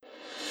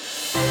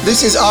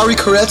This is Ari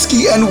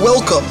Koretsky, and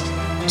welcome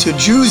to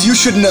Jews You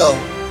Should Know,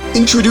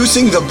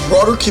 introducing the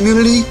broader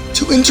community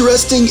to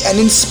interesting and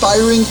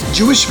inspiring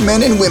Jewish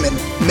men and women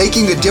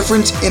making a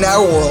difference in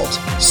our world.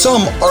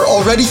 Some are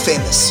already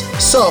famous,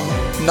 some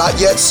not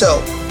yet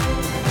so,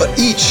 but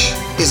each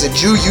is a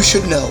Jew you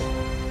should know.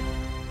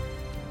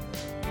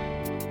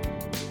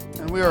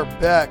 And we are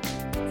back,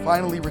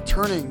 finally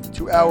returning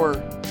to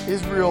our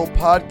Israel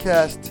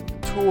podcast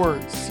tour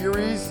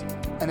series,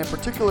 and in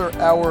particular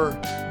our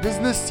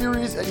business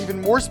series, and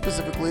even more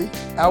specifically,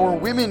 our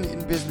Women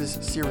in Business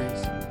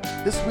series.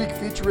 This week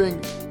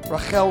featuring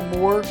Rachel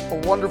Moore,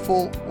 a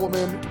wonderful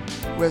woman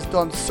who has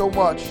done so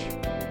much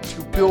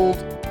to build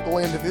the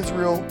land of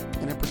Israel,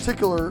 and in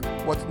particular,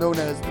 what's known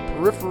as the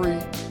periphery,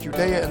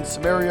 Judea and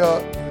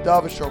Samaria,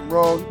 Yehuda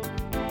v'Shomron,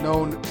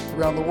 known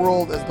around the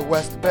world as the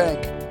West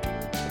Bank,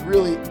 and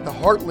really the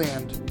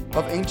heartland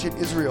of ancient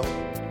Israel.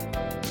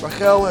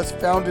 Rachel has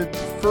founded the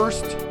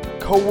first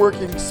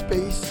co-working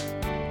space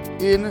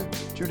in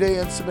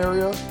Judea and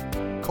Samaria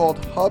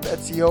called Hub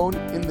Etzion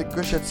in the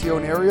Gush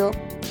Etzion area,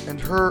 and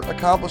her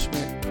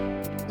accomplishment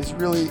is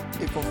really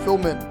a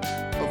fulfillment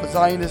of a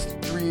Zionist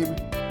dream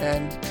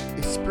and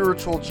a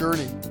spiritual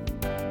journey.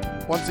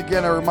 Once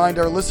again, I remind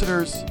our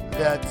listeners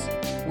that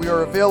we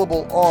are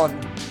available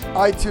on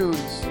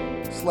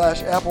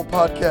iTunes/Apple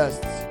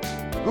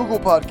Podcasts, Google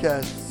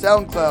Podcasts,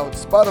 SoundCloud,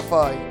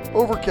 Spotify,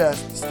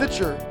 Overcast,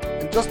 Stitcher,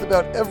 and just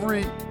about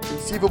every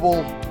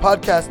conceivable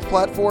podcast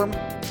platform.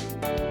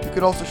 You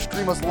can also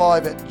stream us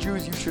live at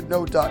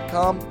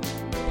JewsYouShouldKnow.com.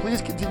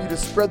 Please continue to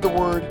spread the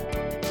word.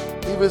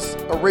 Leave us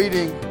a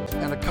rating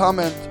and a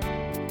comment,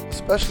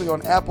 especially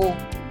on Apple,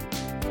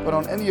 but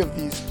on any of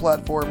these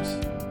platforms,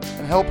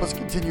 and help us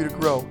continue to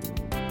grow.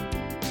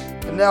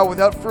 And now,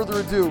 without further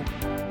ado,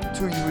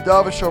 to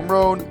Yehuda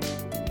v'Shomron,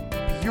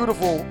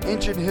 beautiful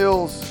ancient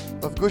hills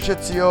of Gush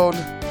Etzion,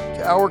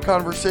 to our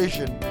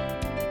conversation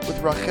with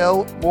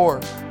Rachel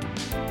Moore.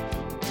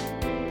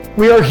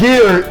 We are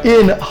here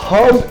in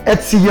Hub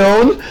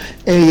Etzion,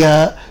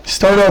 a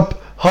startup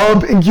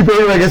hub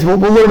incubator. I guess we'll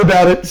learn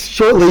about it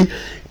shortly,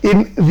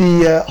 in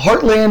the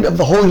heartland of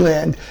the Holy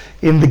Land,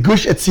 in the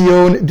Gush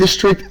Etzion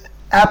district.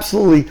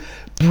 Absolutely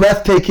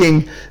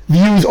breathtaking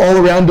views all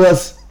around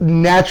us,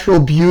 natural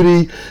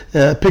beauty,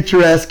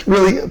 picturesque,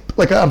 really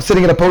like I'm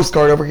sitting in a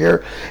postcard over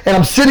here. And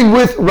I'm sitting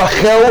with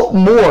Rachel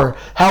Moore.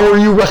 How are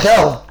you,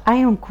 Rachel? I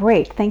am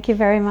great. Thank you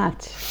very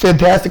much.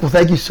 Fantastic. Well,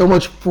 thank you so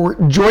much for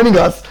joining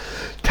us.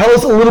 Tell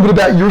us a little bit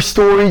about your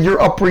story, your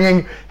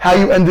upbringing, how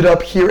you ended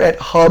up here at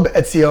Hub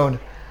Etzion.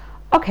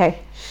 Okay,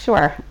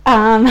 sure.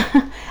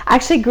 I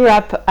actually grew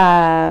up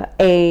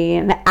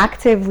an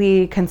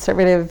actively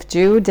conservative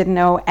Jew, didn't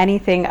know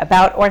anything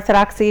about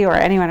Orthodoxy or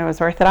anyone who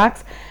was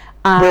Orthodox.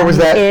 Where was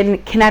that? In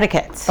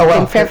Connecticut, oh,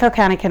 wow. In Fairfield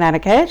County,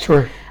 Connecticut.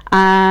 Sure.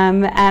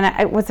 And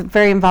I was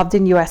very involved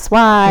in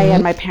USY,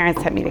 and my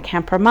parents sent me to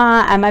Camp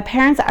Ramah, and my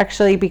parents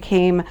actually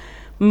became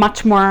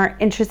much more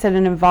interested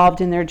and involved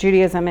in their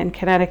Judaism in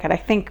Connecticut. I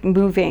think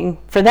moving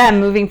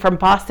from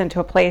Boston to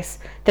a place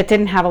that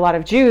didn't have a lot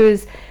of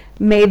Jews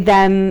made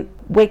them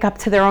wake up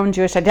to their own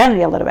Jewish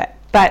identity a little bit.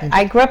 But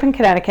I grew up in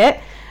Connecticut.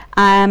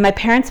 My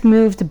parents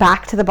moved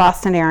back to the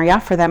Boston area.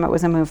 For them, it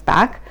was a move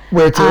back.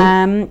 Where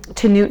to?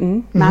 To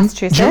Newton,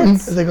 Massachusetts. Newton,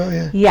 as they go,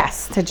 yeah.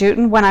 Yes, to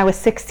Newton when I was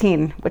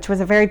 16, which was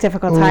a very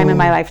difficult time in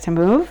my life to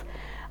move.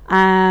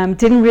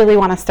 Didn't really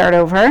want to start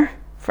over,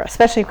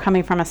 especially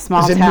coming from a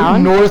small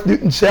town. Newton North,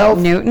 Newton South?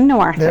 Newton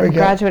North. There we go.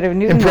 Graduate of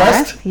Newton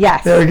Impressed? North.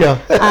 Yes. There we go.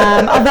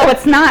 Although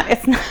it's not,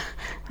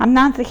 I'm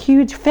not a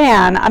huge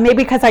fan,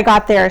 maybe because I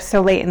got there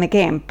so late in the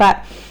game,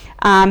 but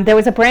there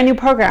was a brand new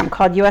program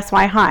called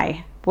USY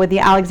High with the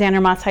Alexander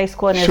Moss High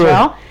School in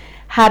Israel,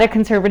 had a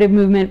conservative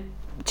movement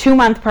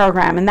 2-month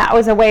program, and that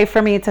was a way for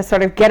me to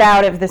sort of get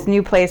out of this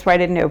new place where I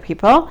didn't know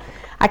people.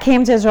 I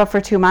came to Israel for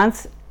 2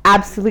 months,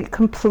 absolutely,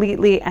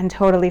 completely and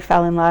totally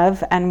fell in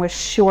love, and was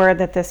sure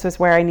that this was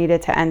where I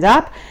needed to end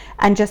up,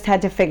 and just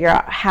had to figure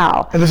out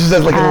how. And this was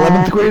as like an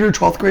 11th grader,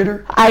 12th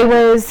grader? I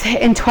was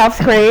in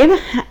 12th grade.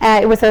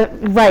 It was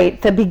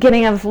the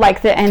beginning of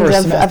like the end of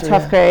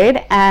 12th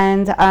grade.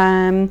 And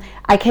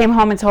I came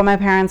home and told my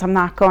parents I'm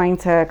not going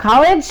to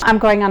college. I'm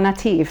going on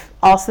Nativ,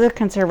 also the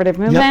conservative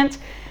movement.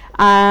 Yep.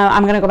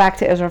 I'm going to go back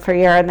to Israel for a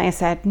year. And they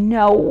said,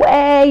 no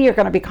way, you're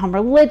going to become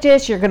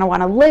religious. You're going to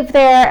want to live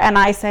there. And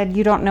I said,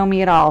 you don't know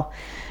me at all.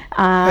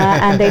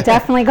 And they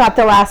definitely got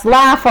the last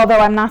laugh, although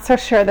I'm not so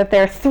sure that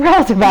they're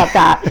thrilled about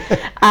that.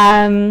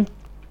 And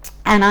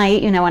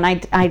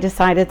I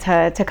decided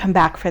to come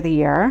back for the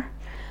year.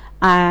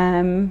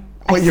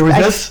 What year was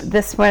this?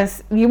 This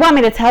was, you want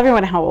me to tell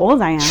everyone how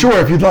old I am? Sure,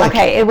 if you'd like.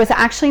 Okay, it was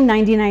actually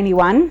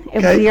 1991.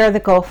 It was the year of the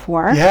Gulf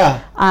War.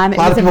 Yeah. It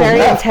was a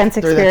very intense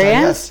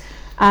experience.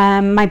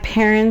 Time, yes. My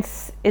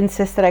parents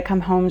insisted I come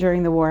home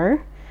during the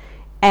war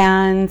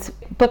and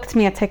booked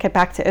me a ticket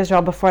back to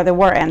Israel before the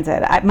war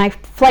ended. My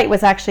flight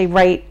was actually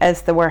right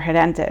as the war had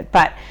ended,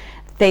 but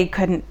they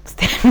couldn't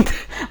stand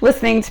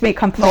listening to me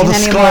complain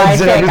anymore. All the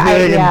scuds and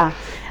everything.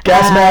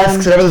 Gas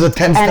masks, and it was a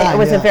tense time. And it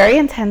was a very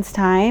intense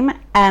time,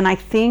 and I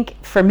think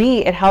for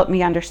me it helped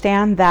me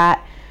understand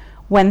that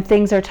when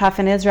things are tough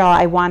in Israel,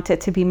 I want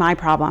it to be my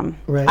problem.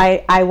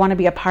 Right. I want to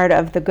be a part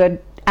of the good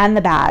and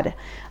the bad.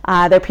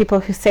 There are people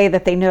who say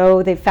that they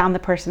know they've found the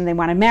person they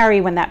want to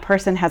marry when that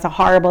person has a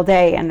horrible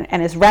day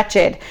and is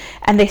wretched,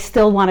 and they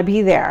still want to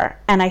be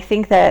there. And I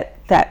think that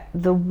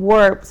the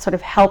war sort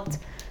of helped,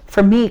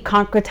 for me,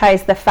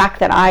 concretize the fact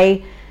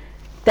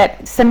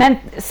that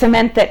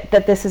cement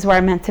that this is where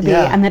I'm meant to be,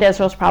 and that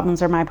Israel's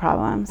problems are my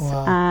problems.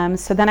 Wow.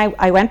 So then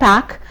I went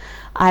back.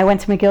 I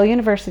went to McGill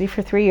University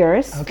for 3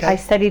 years. Okay. I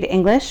studied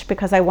English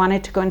because I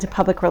wanted to go into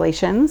public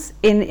relations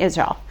in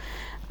Israel.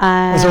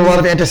 Was there a lot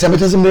of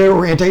anti-Semitism there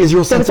or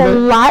anti-Israel sentiment? There was a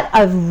lot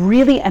of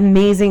really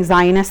amazing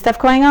Zionist stuff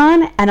going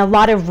on and a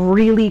lot of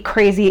really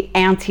crazy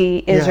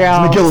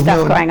anti-Israel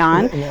stuff going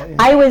on. Yeah.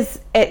 I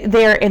was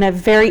there in a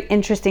very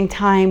interesting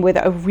time with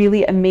a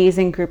really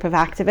amazing group of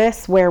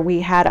activists where we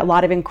had a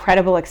lot of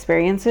incredible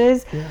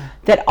experiences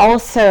that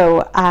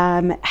also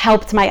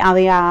helped my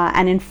aliyah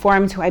and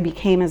informed who I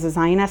became as a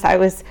Zionist. I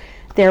was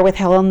there with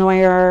Hillel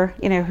Neuer,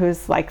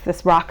 who's like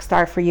this rock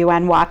star for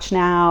UN Watch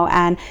now,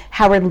 and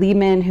Howard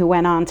Lehman, who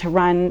went on to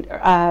run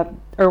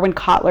Erwin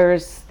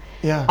Kotler's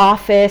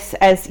office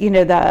as,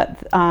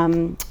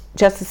 the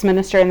justice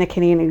minister in the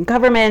Canadian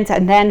government,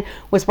 and then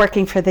was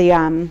working for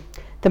the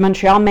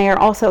Montreal mayor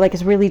also,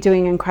 is really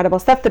doing incredible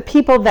stuff. The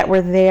people that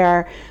were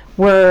there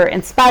were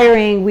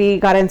inspiring. We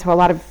got into a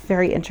lot of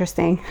very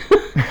interesting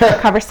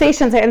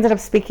conversations. I ended up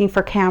speaking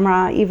for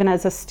camera, even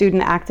as a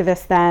student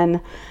activist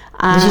then.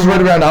 This was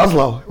right around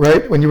Oslo,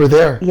 right? When you were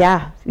there.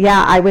 Yeah.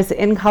 I was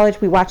in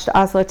college. We watched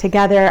Oslo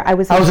together. I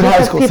was in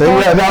high school, so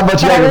not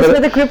much younger. I was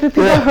with a group of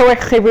people who were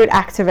Chibut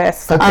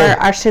activists. Okay.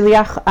 Our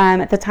shliach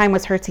at the time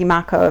was Herzi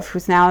Makov,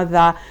 who's now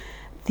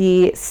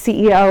the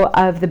CEO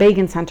of the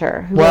Begin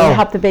Center, who really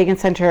helped the Begin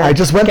Center. I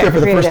just went there for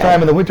the first time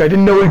in the winter. I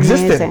didn't know it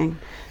existed. Amazing.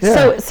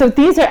 Yeah. So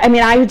these are,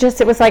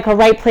 it was like a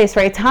right place,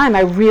 right time. I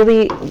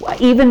really,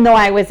 even though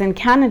I was in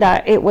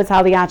Canada, it was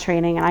Aliyah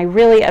training. And I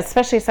really,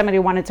 especially as somebody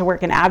who wanted to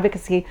work in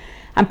advocacy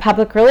and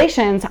public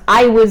relations,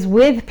 I was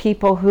with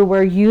people who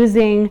were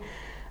using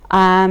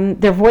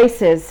their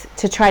voices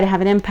to try to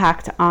have an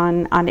impact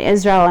on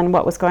Israel and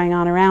what was going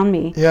on around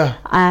me. Yeah.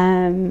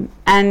 And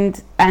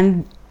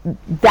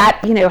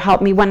that,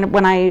 helped me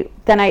when I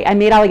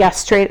made Aliyah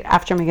straight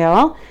after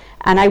McGill.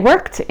 And I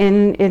worked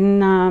in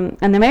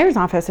the mayor's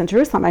office in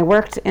Jerusalem. I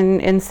worked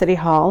in City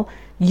Hall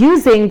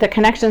using the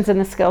connections and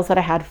the skills that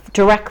I had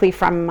directly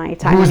from my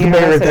time in university. Who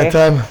was the mayor at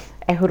that time?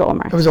 Ehud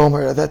Olmert. It was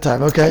Olmert at that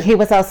time, okay. He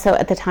was also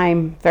at the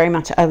time very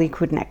much a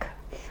Likudnik.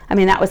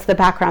 That was the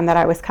background that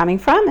I was coming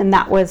from, and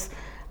that was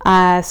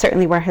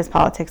certainly where his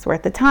politics were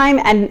at the time.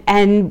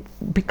 And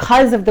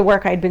because of the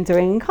work I'd been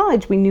doing in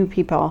college, we knew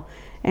people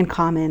in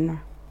common.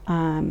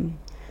 And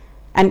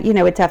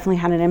it definitely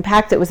had an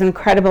impact. It was an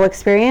incredible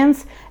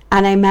experience.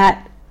 And I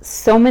met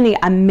so many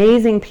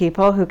amazing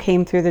people who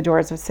came through the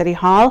doors of City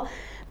Hall,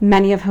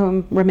 many of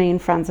whom remain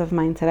friends of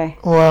mine today.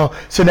 Wow.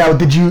 So now,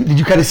 did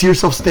you kind of see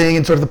yourself staying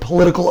in sort of the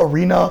political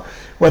arena,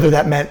 whether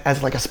that meant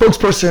as like a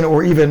spokesperson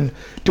or even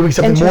doing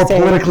something more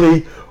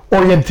politically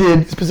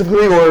oriented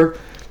specifically, or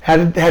how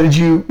did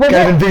you kind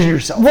of envision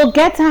yourself? We'll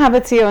get to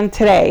Habit Zion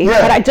today,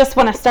 but I just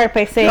want to start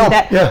by saying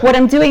that what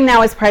I'm doing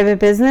now is private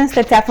business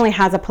that definitely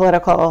has a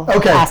political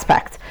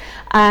aspect.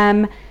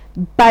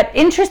 But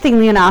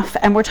interestingly enough,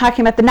 and we're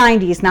talking about the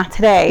 90s, not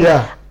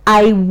today,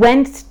 I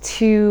went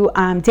to,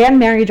 Dan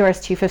Meridor's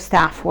chief of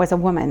staff was a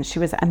woman. She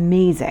was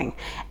amazing.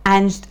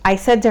 And I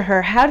said to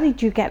her, how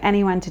did you get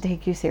anyone to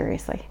take you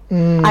seriously?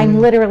 I'm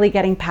literally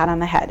getting pat on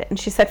the head. And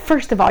she said,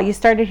 first of all, you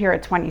started here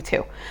at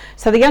 22.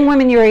 So the young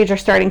women your age are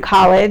starting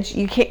college.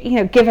 You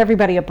can't, give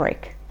everybody a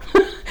break.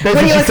 What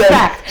do you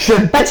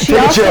expect? But she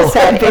also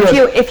said,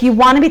 if you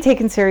want to be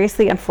taken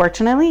seriously,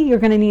 unfortunately, you're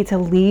going to need to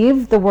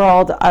leave the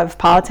world of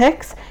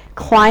politics,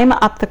 climb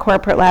up the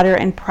corporate ladder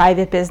in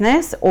private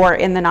business or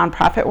in the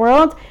nonprofit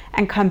world,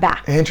 and come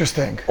back.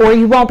 Interesting. Or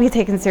you won't be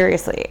taken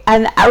seriously.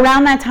 And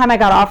around that time, I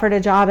got offered a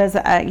job as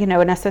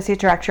an associate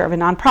director of a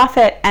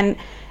nonprofit, and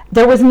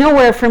there was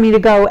nowhere for me to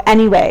go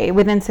anyway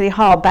within City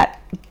Hall. But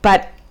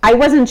I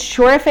wasn't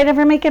sure if I'd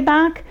ever make it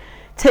back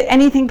to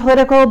anything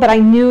political, but I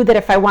knew that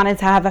if I wanted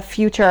to have a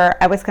future,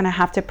 I was going to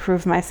have to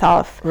prove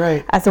myself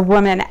as a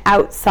woman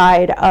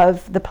outside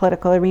of the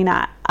political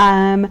arena.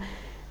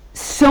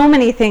 So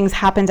many things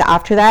happened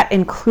after that,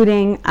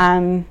 including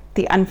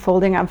the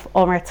unfolding of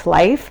Olmert's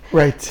life,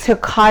 to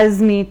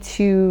cause me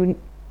to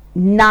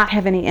not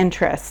have any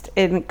interest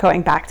in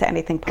going back to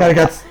anything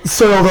political. Kind of got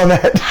soiled on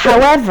that.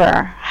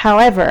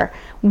 However,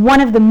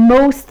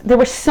 there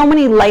were so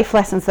many life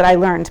lessons that I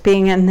learned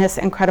being in this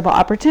incredible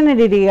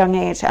opportunity at a young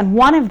age, and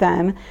one of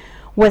them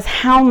was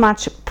how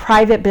much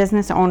private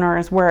business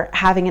owners were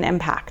having an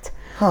impact,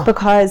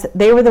 because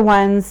they were the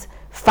ones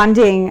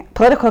funding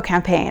political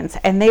campaigns,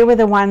 and they were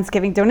the ones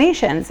giving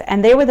donations,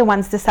 and they were the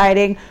ones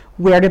deciding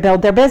where to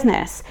build their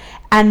business.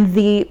 And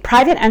the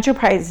private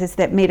enterprises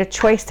that made a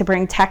choice to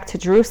bring tech to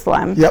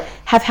Jerusalem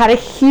have had a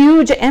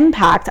huge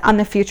impact on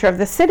the future of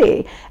the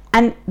city.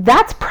 And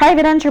that's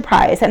private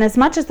enterprise. And as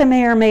much as the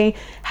mayor may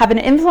have an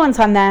influence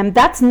on them,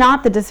 that's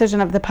not the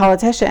decision of the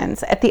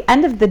politicians. At the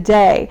end of the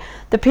day,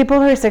 the people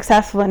who are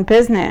successful in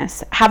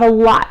business have a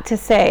lot to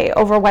say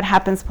over what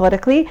happens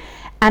politically.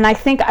 And I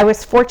think I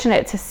was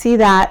fortunate to see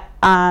that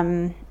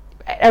at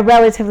a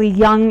relatively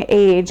young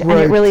age, and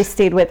it really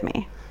stayed with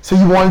me. So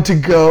you wanted to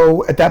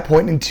go at that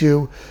point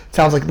into,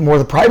 sounds like more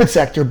the private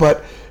sector,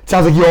 but it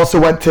sounds like you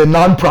also went to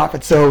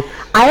nonprofit. So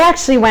I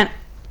actually went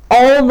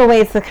all the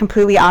way to the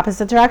completely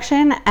opposite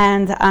direction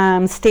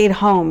and stayed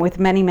home with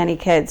many, many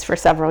kids for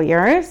several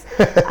years.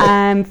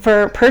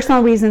 For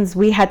personal reasons,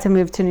 we had to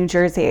move to New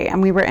Jersey,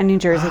 and we were in New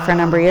Jersey for a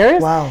number of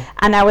years. Wow.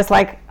 And I was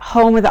like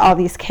home with all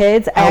these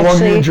kids. How long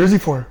were you in Jersey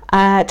for?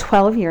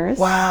 12 years.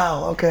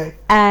 Wow, okay.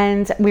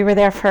 And we were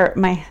there for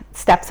my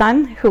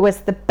stepson, who was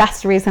the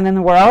best reason in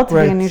the world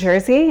to be in New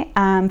Jersey.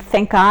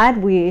 Thank God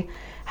we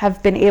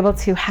have been able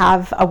to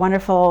have a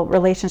wonderful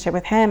relationship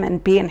with him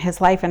and be in his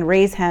life and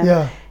raise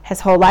him his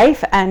whole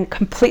life, and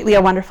completely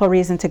a wonderful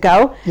reason to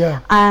go.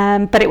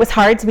 But it was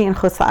hard to be in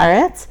Chutz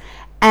La'aretz.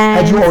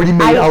 And had you already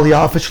made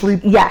Aliyah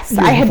officially? Yes,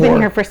 I had been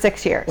here for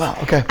 6 years. Wow,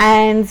 okay.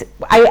 And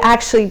I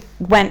actually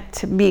went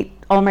to meet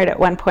Olmert at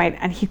one point,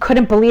 and he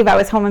couldn't believe I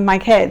was home with my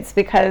kids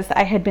because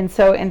I had been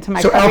so into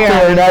my career. So out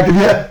there and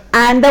active,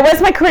 And that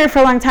was my career for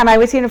a long time. I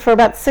was, for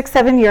about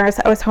 6-7 years,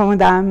 I was home with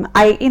them.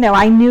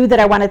 I knew that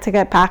I wanted to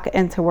get back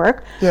into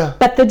work. Yeah.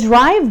 But the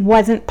drive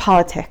wasn't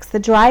politics. The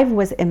drive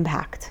was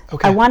impact.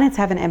 Okay. I wanted to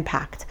have an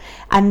impact.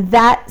 And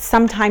that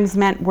sometimes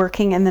meant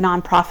working in the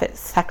nonprofit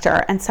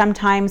sector, and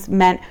sometimes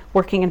meant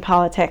working in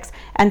politics,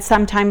 and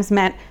sometimes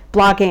meant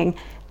blogging.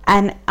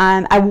 And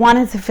I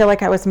wanted to feel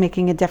like I was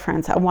making a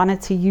difference. I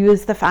wanted to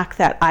use the fact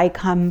that I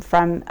come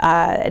from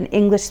an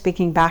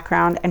English-speaking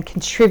background and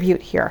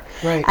contribute here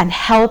and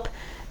help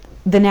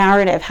the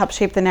narrative, help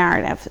shape the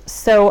narrative.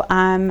 So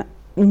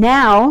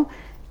now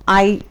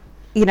I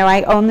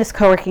own this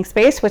co-working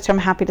space, which I'm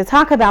happy to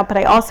talk about, but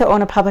I also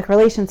own a public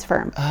relations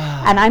firm.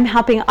 And I'm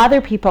helping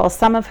other people,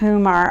 some of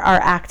whom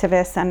are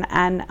activists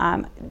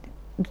and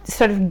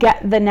sort of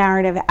get the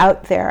narrative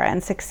out there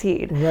and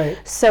succeed. Right.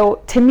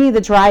 So to me,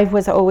 the drive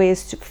was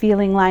always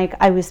feeling like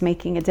I was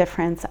making a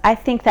difference. I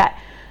think that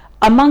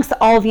amongst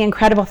all the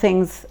incredible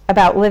things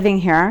about living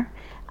here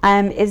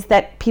is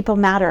that people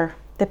matter.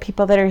 The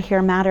people that are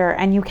here matter,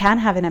 and you can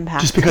have an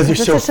impact. Just because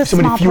there's so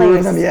many fewer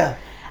of them,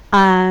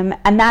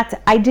 and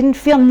that I didn't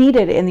feel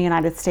needed in the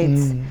United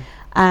States.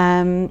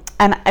 And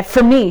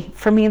for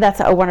me, that's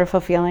a wonderful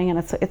feeling, and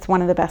it's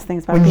one of the best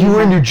things about being here. When you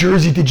were in New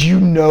Jersey, did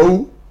you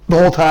know the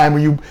whole time? Were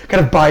you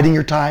kind of biding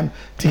your time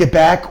to get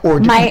back,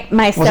 or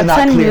my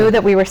stepson knew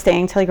that we were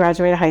staying till he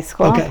graduated high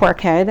school? Poor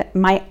kid.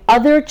 My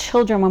other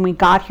children, when we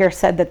got here,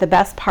 said that the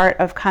best part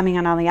of coming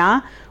on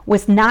Aliyah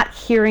was not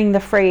hearing the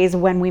phrase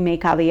 "when we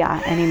make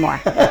Aliyah" anymore.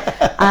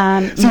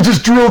 So you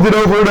just drilled it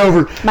over and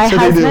over. My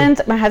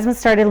husband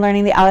started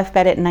learning the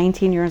alphabet at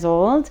 19 years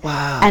old,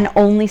 and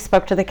only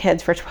spoke to the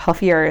kids for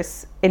 12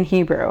 years in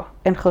Hebrew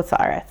in Chutz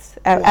La'aretz,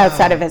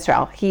 outside of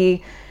Israel.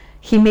 He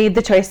made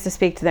the choice to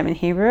speak to them in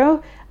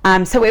Hebrew.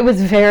 So it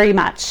was very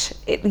much,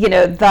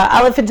 the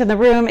elephant in the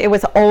room, it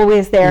was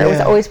always there. It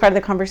was always part of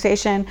the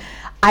conversation.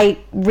 I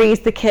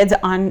raised the kids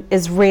on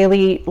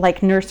Israeli,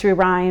 nursery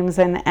rhymes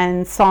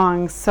and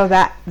songs so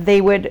that they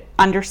would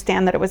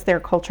understand that it was their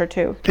culture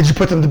too. Did you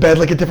put them to bed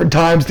at different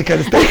times to kind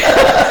of stay?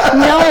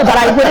 No, but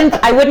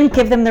I wouldn't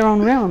give them their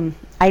own room.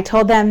 I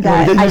told them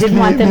that I didn't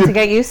want them to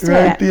get used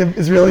to it. The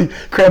Israeli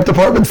cramped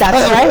apartment style.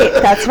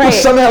 That's right.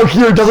 Which somehow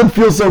here doesn't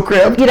feel so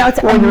cramped. It's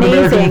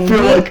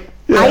amazing.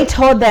 I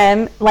told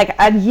them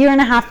a year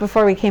and a half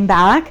before we came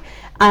back,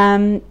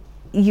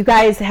 you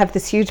guys have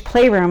this huge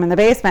playroom in the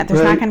basement.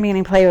 There's not going to be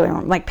any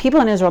playroom.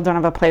 People in Israel don't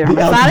have a playroom.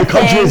 It's not a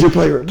country is your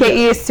playroom. Get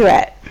used to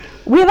it.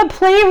 We have a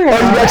playroom.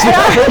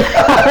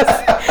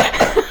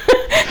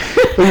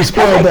 Oh, you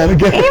spoiled that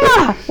again.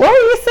 Ema, what were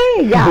you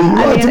saying? Yeah,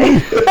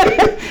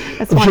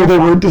 I'm sure they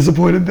weren't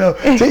disappointed though.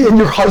 So, and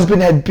your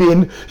husband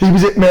he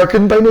was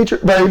American by nature,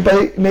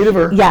 by native,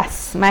 or?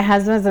 Yes, my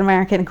husband is an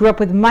American. Grew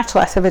up with much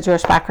less of a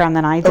Jewish background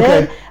than I did.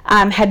 Okay.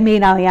 Had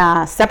made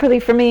Aliyah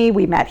separately from me.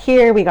 We met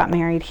here. We got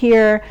married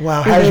here.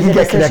 Wow, how did you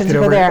get connected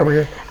over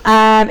here?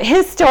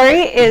 His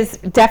story is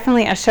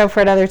definitely a show for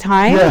another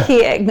time. Yeah.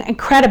 He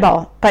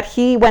incredible, but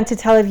he went to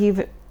Tel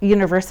Aviv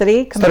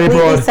University,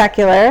 completely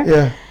secular.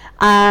 Yeah.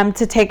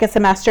 To take a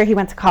semester. He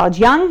went to college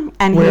young,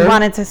 and he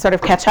wanted to sort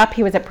of catch up.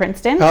 He was at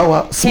Princeton. Oh,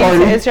 wow.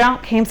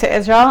 Came to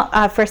Israel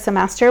for a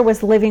semester,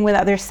 was living with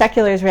other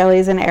secular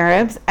Israelis and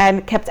Arabs,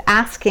 and kept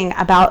asking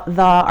about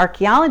the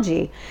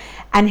archaeology.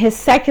 And his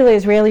secular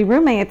Israeli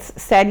roommates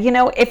said,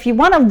 if you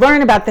want to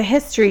learn about the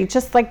history,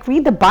 just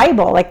read the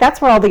Bible.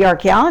 That's where all the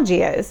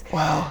archaeology is.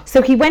 Wow.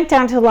 So he went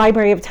down to the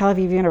library of Tel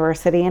Aviv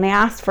University, and he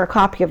asked for a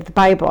copy of the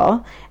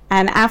Bible.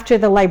 And after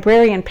the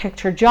librarian picked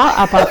her jaw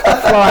up off the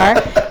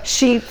floor,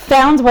 she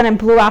found one and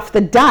blew off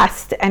the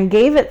dust and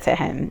gave it to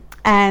him.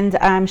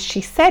 And she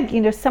said,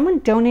 someone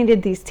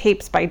donated these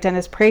tapes by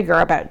Dennis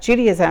Prager about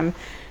Judaism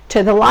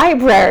to the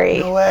library.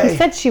 No way. He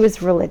said she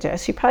was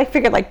religious. She probably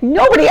figured,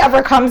 nobody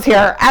ever comes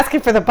here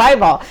asking for the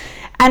Bible.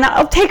 And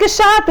I'll take a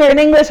shot. They're in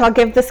English. I'll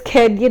give this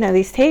kid,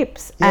 these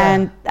tapes. Yeah.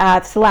 And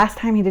it's the last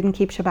time he didn't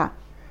keep Shabbat.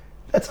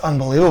 That's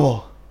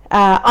unbelievable.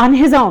 On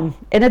his own,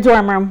 in a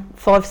dorm room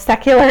full of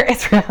secular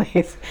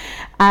Israelis.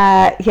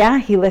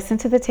 He listened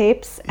to the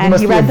tapes and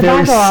he read the Bible.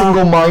 He must be very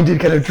single-minded,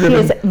 kind of driven.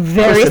 He is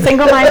very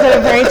single-minded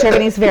and very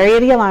driven. He's very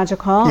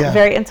ideological,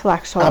 very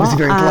intellectual. Obviously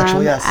very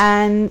intellectual, yes.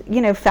 And,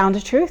 found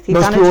a truth.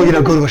 Most people,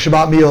 go to a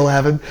Shabbat meal,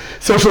 have a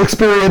social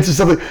experience or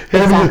something.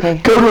 Exactly.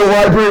 Go to a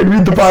library and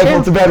read the Bible.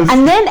 It's about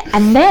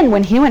And then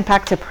when he went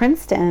back to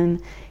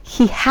Princeton,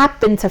 he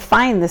happened to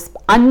find this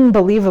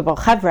unbelievable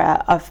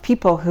chevra of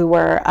people who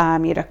were,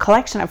 a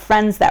collection of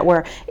friends that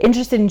were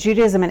interested in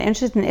Judaism and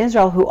interested in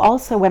Israel, who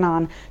also went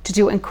on to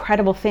do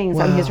incredible things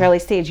on the Israeli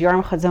stage.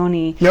 Yoram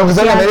Chazoni.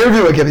 I'm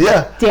interviewing him,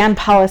 Dan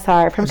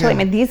Polisar from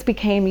Shulman. And these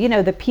became,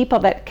 the people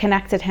that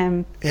connected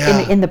him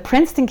in the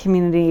Princeton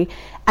community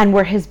and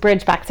were his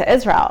bridge back to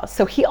Israel.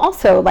 So he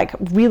also,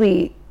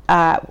 really...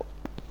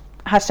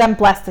 Hashem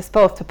blessed us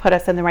both to put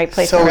us in the right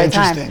place at the right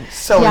time.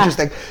 So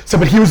interesting. So,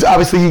 but he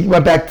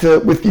went back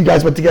you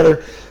guys went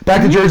together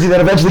back to Jersey,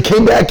 then eventually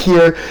came back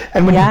here.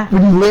 And when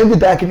you landed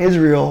back in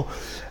Israel,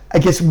 I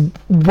guess,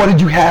 what did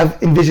you have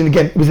envisioned?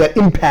 Again, it was that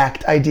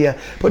impact idea.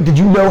 But did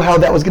you know how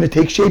that was going to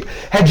take shape?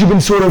 Had you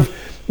been sort of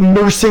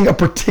nursing a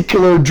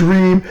particular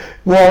dream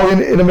while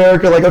in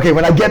America? Like, okay,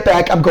 when I get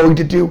back, I'm going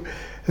to do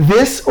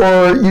this?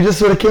 Or you just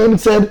sort of came and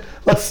said,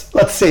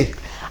 let's see?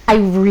 I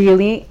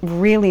really,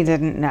 really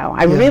didn't know.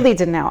 Really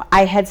didn't know.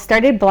 I had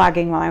started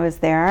blogging while I was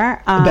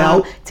there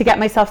to get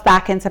myself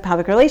back into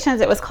public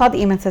relations. It was called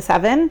Iman to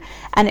 7,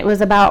 and it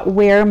was about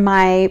where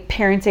my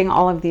parenting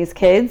all of these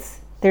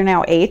kids. They're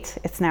now 8.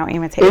 It's now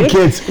Iman to 8. 8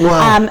 kids,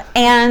 wow.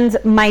 And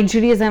my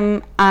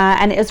Judaism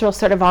and Israel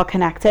sort of all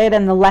connected,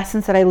 and the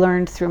lessons that I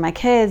learned through my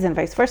kids and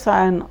vice versa.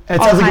 And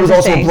it sounds like it was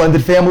also a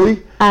blended family?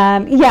 So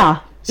and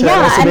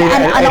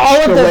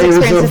all of those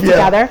experiences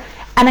together.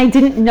 And I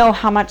didn't know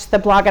how much the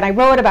blog, and I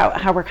wrote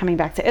about how we're coming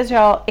back to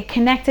Israel. It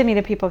connected me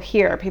to people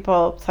here.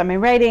 People saw my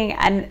writing.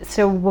 And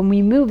so when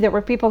we moved, there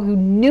were people who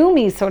knew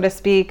me, so to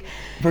speak,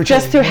 virtually,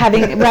 just through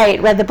having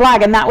read the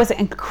blog. And that was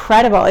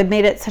incredible. It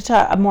made it such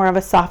a more of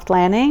a soft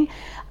landing.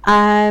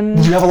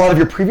 Did you have a lot of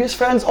your previous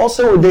friends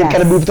also, or they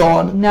kind of moved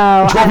on?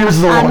 No. 12 years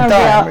is a long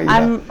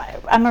time.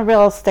 I'm a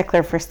real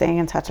stickler for staying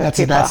in touch with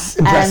people. That's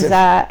impressive.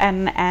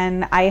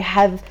 And I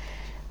have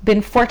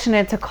been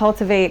fortunate to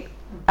cultivate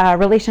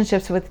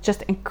relationships with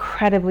just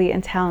incredibly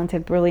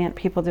talented, brilliant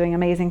people doing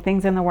amazing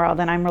things in the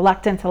world, and I'm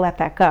reluctant to let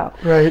that go.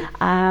 Right.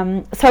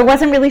 So I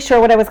wasn't really sure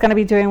what I was going to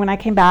be doing when I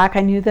came back. I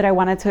knew that I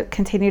wanted to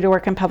continue to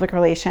work in public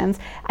relations.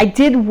 I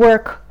did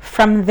work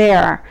from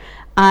there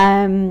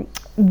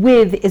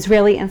with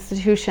Israeli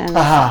institutions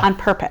on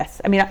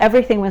purpose. I mean,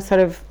 everything was sort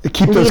of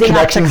keep those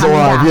connections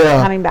alive.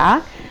 Coming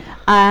back.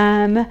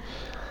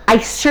 I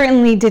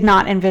certainly did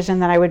not envision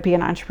that I would be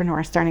an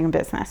entrepreneur starting a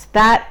business.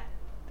 That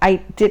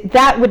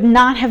would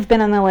not have been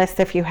on the list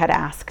if you had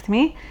asked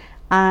me.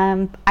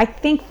 I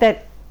think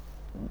that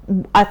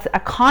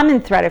a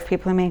common thread of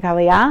people who make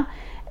Aliyah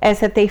is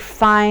that they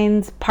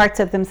find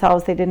parts of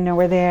themselves they didn't know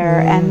were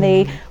there, and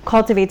they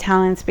cultivate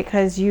talents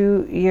because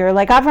you're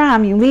like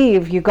Abraham, you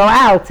leave, you go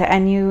out,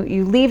 and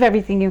you leave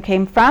everything you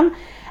came from,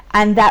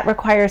 and that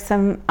requires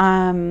some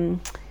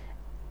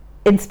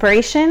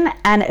inspiration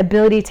and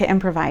ability to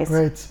improvise.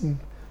 Right,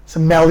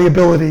 some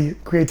malleability,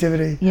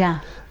 creativity.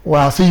 Yeah.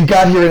 Wow. So you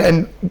got here,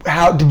 and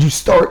how did you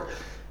start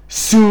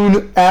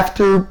soon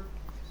after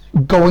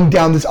going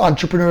down this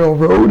entrepreneurial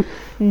road?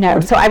 No.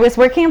 So I was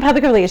working in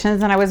public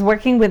relations, and I was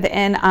working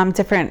within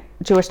different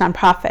Jewish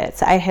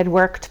nonprofits. I had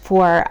worked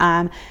for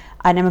an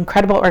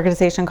incredible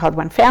organization called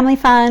One Family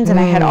Fund, and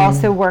I had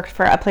also worked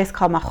for a place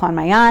called Machon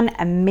Mayan,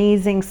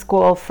 amazing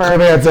school for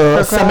seminary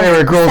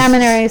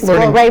school,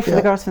 learning. For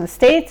the girls from the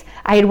States.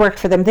 I had worked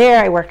for them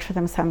there. I worked for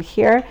them some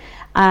here.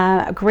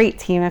 A great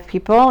team of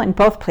people in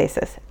both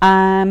places.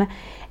 And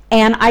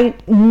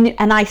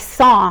I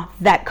saw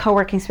that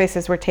co-working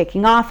spaces were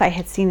taking off. I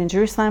had seen in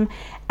Jerusalem,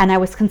 and I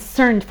was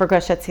concerned for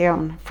Gush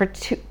Etzion for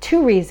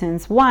two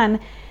reasons. One,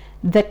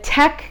 the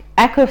tech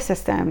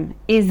ecosystem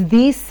is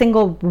the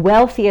single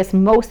wealthiest,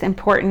 most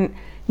important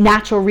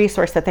natural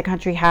resource that the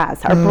country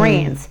has, our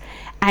brains.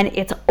 And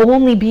it's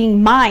only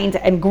being mined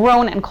and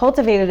grown and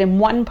cultivated in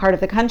one part of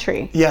the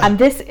country. Yeah. And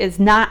this is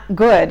not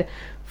good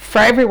for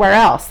everywhere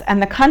else.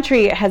 And the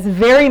country has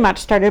very much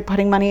started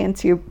putting money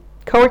into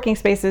co-working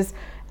spaces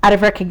out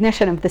of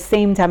recognition of the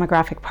same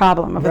demographic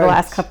problem over the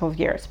last couple of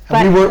years.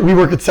 But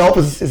WeWork itself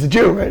is a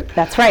Jew, right?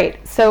 That's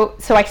right. So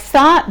I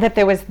saw that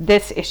there was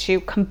this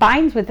issue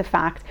combined with the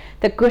fact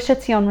that Gush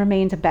Etzion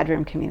remained a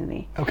bedroom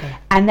community. Okay.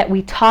 And that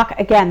we talk,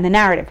 again, the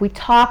narrative, we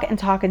talk and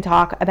talk and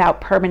talk about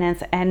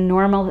permanence and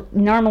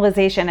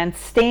normalization and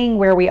staying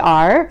where we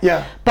are,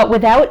 but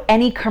without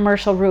any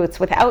commercial roots,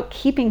 without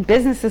keeping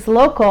businesses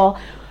local.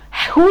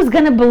 Who's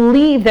going to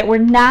believe that we're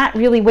not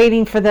really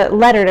waiting for the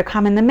letter to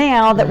come in the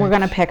mail that we're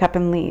going to pick up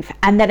and leave?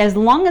 And that as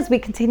long as we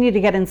continue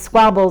to get in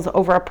squabbles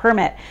over a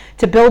permit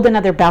to build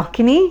another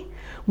balcony,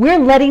 we're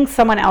letting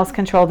someone else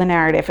control the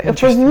narrative.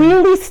 If we're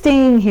really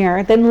staying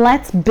here, then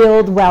let's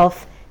build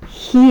wealth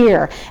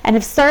here. And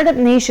if Startup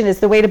Nation is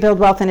the way to build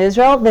wealth in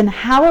Israel, then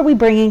how are we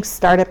bringing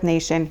Startup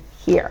Nation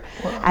here?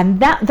 Wow. And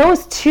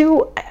those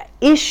two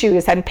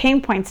issues and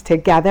pain points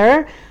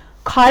together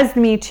caused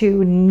me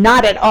to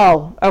not at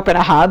all open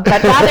a hub,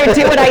 but rather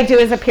do what I do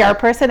as a PR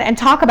person and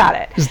talk about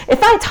it.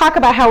 If I talk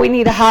about how we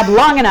need a hub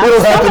long enough,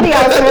 somebody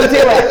else will do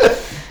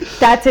it.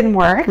 That didn't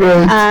work.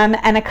 Right.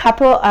 And a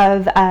couple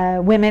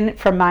of women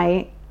from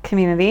my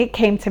community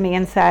came to me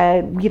and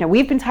said,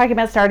 we've been talking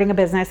about starting a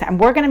business and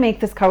we're going to make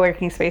this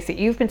co-working space that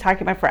you've been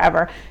talking about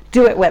forever.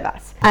 Do it with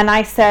us. And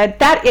I said,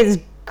 that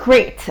is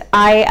great.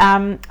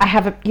 I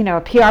have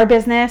a PR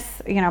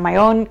business, my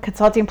own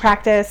consulting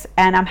practice,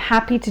 and I'm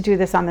happy to do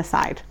this on the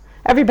side.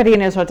 Everybody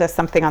in Israel does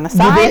something on the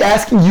side. Were they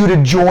asking you to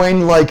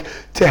join,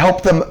 to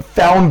help them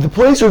found the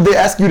place, or did they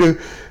ask you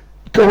to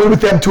go in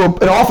with them to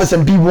an office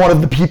and be one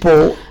of the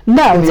people?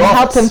 No, in the to office?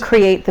 Help them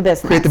create the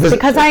business.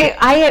 Because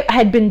I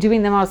had been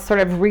doing the most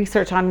sort of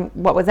research on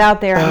what was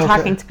out there and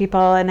talking to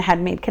people and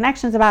had made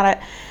connections about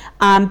it.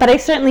 But I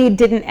certainly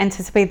didn't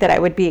anticipate that I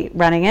would be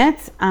running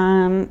it.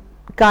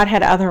 God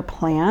had other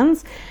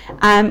plans.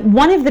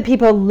 One of the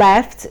people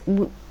left.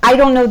 I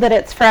don't know that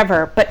it's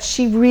forever, but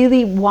she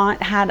really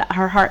had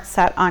her heart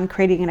set on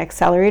creating an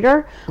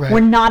accelerator. Right. We're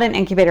not an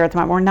incubator at the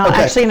moment. We're not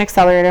actually an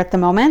accelerator at the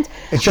moment.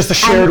 It's just a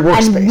shared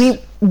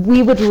workspace. And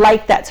we would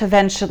like that to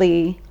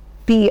eventually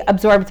be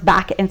absorbed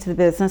back into the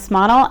business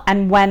model.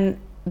 And when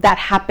that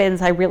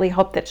happens, I really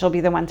hope that she'll be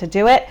the one to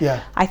do it.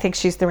 Yeah. I think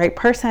she's the right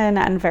person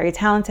and very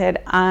talented.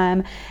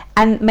 And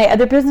my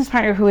other business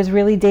partner, who was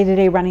really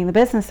day-to-day running the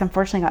business,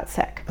 unfortunately got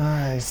sick.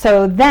 Nice.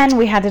 So then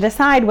we had to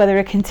decide whether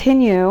to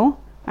continue.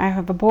 I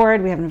have a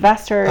board, we have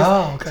investors,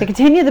 to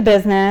continue the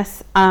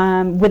business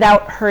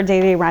without her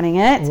day-to-day running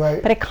it.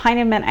 Right. But it kind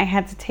of meant I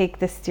had to take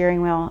the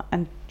steering wheel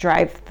and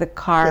drive the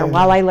car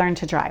while I learned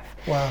to drive.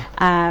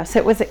 Wow. So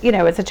it was,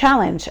 it's a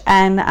challenge.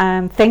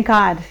 And thank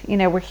God,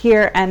 we're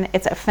here, and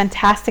it's a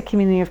fantastic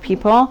community of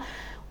people.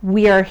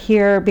 We are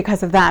here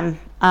because of them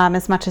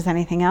as much as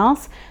anything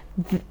else.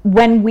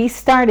 When we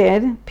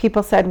started,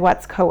 people said,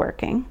 what's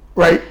co-working?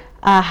 Right.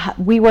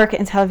 WeWork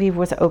in Tel Aviv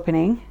was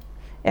opening.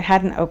 It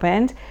hadn't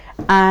opened.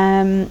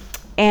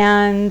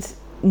 And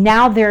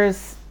now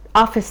there's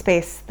office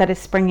space that is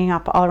springing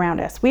up all around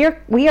us. We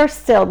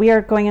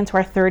are going into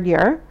our third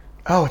year.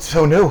 Oh, it's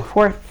so new.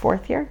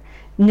 Fourth year,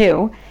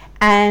 new.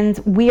 And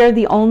we are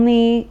the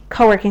only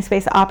co-working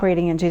space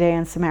operating in Judea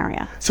and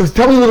Samaria. So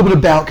tell me a little bit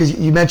about, because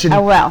you mentioned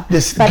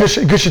this Gush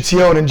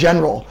Etzion in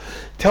general.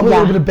 Tell me a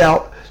little bit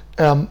about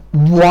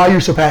why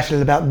you're so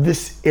passionate about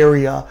this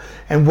area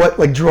and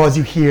what draws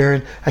you here.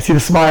 And I see the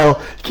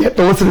smile. The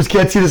listeners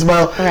can't see the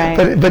smile.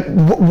 Right. But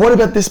what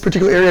about this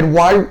particular area, and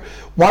why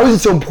was it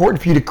so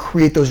important for you to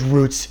create those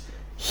roots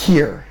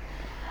here?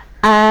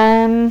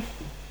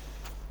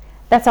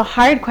 That's a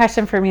hard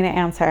question for me to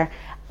answer.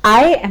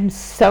 I am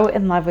so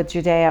in love with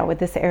Judea, with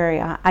this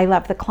area. I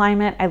love the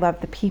climate. I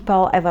love the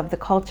people. I love the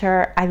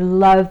culture. I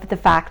love the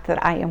fact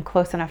that I am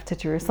close enough to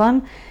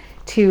Jerusalem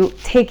to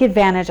take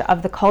advantage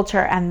of the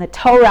culture and the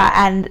Torah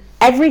and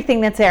everything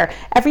that's there.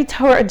 Every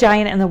Torah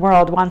giant in the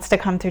world wants to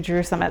come to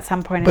Jerusalem at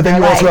some point in their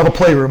life. But then you also have a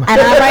playroom.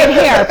 And I'm right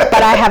here,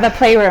 but I have a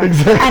playroom.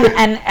 Exactly.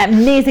 And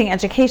amazing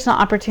educational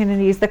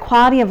opportunities. The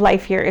quality of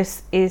life here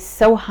is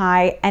so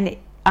high, and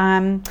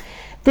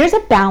there's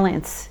a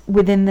balance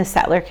within the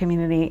settler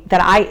community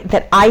that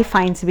I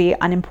find to be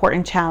an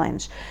important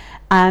challenge.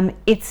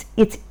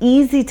 It's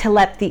easy to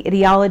let the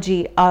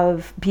ideology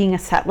of being a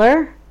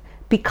settler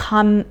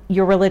become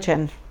your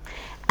religion,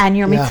 and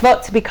your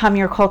mitzvot to become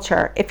your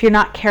culture if you're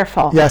not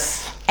careful.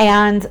 Yes.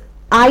 And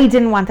I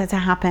didn't want that to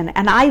happen.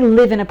 And I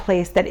live in a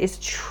place that is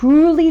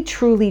truly,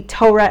 truly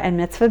Torah and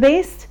mitzvah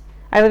based.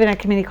 I live in a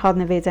community called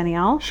Neve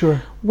Daniel.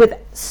 Sure. With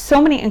so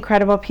many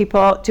incredible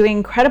people doing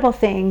incredible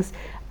things.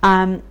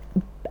 And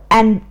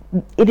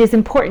it is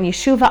important.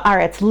 Yeshuva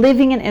Aretz,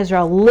 living in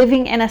Israel,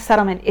 living in a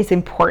settlement is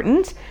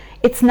important.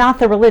 It's not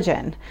the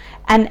religion.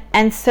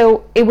 And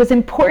so it was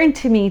important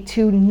to me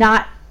to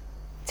not,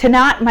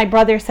 my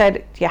brother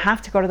said, you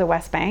have to go to the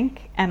West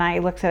Bank. And I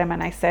looked at him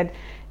and I said,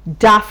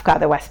 Dafka,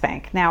 the West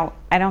Bank. Now,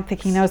 I don't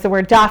think he knows the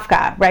word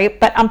Dafka, right?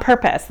 But on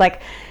purpose,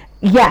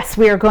 yes,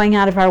 we are going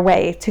out of our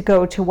way to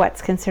go to what's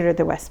considered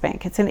the West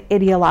Bank. It's an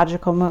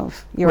ideological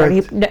move. You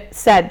already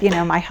said,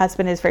 my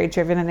husband is very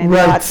driven and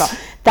ideological. Right.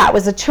 That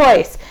was a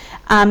choice.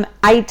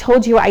 I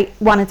told you I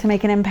wanted to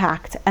make an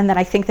impact and that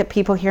I think that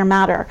people here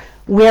matter.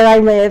 Where I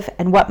live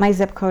and what my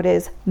zip code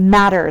is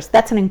matters.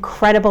 That's an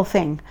incredible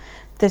thing.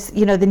 This,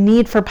 the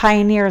need for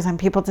pioneers and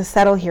people to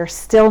settle here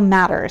still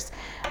matters.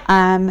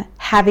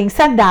 Having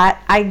said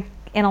that, I,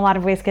 in a lot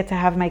of ways, get to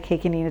have my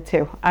cake and eat it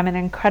too. I'm in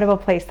an incredible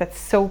place that's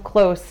so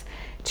close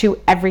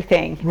to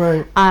everything.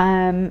 Right.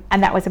 And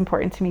that was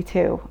important to me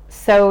too.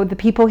 So the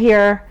people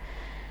here,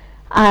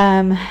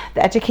 the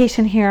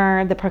education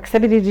here, the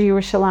proximity to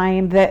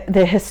Yerushalayim,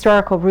 the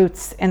historical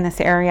roots in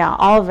this area,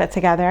 all of it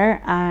together.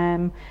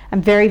 I'm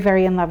very,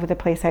 very in love with the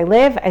place I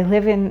live. I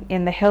live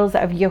in the hills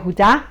of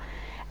Yehuda,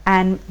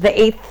 and the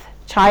 8th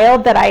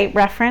child that I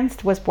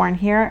referenced was born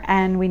here,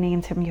 and we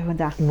named him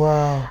Yehuda.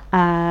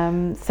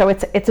 Wow. So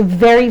it's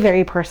very,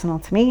 very personal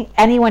to me.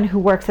 Anyone who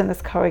works in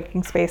this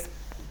co-working space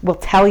will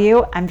tell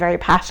you I'm very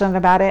passionate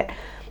about it.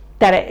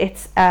 That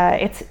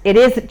it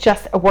is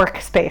just a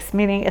workspace,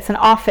 meaning it's an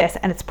office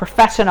and it's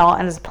professional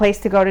and it's a place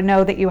to go to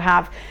know that you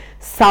have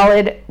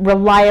solid,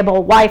 reliable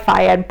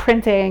Wi-Fi and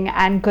printing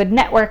and good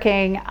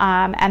networking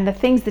and the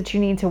things that you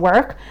need to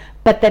work,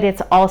 but that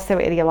it's also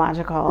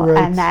ideological.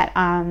 Right. And that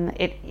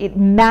it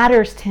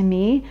matters to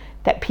me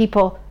that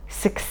people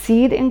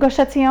succeed in Gush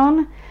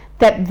Etzion,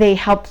 that they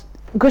help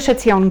Gush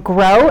Etzion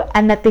grow,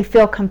 and that they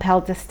feel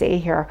compelled to stay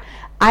here.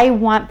 I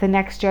want the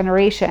next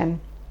generation.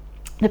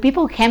 The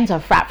people who came to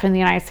Efrat from the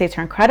United States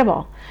are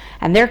incredible.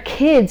 And their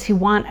kids who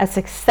want a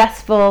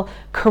successful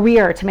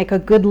career to make a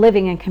good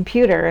living in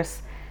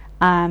computers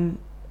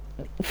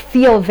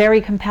feel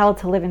very compelled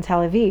to live in Tel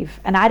Aviv.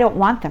 And I don't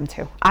want them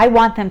to. I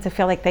want them to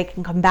feel like they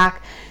can come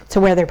back to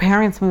where their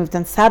parents moved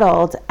and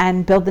settled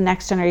and build the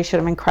next generation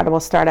of incredible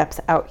startups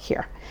out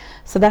here.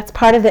 So that's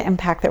part of the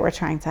impact that we're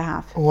trying to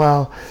have.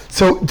 Wow.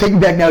 So taking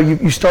back now,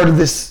 you started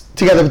this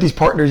together with these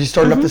partners. You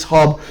started up this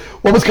hub.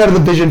 What was kind of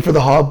the vision for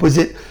the hub? Was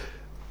it,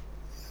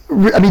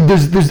 I mean,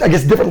 there's I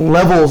guess different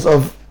levels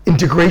of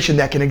integration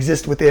that can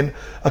exist within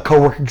a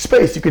co-working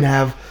space. You can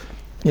have,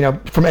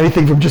 from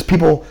anything from just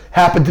people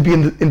happen to be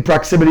in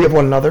proximity of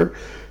one another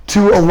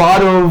to a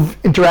lot of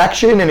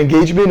interaction and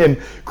engagement and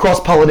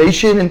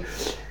cross-pollination. And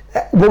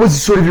what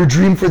was sort of your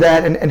dream for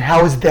that, and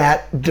how has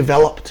that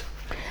developed?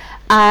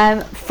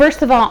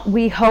 First of all,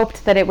 we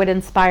hoped that it would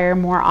inspire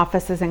more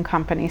offices and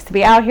companies to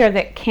be out here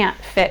that can't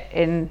fit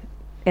in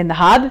the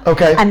hub.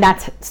 Okay. And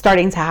that's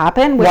starting to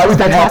happen. Why would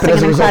that happen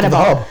as a result of the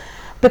hub?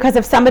 Because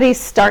if somebody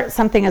starts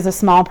something as a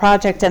small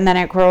project and then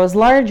it grows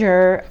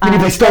larger,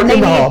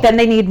 then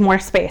they need more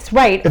space,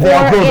 right?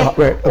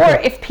 Or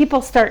if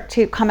people start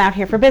to come out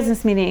here for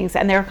business meetings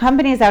and there are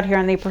companies out here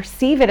and they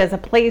perceive it as a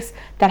place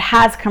that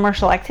has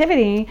commercial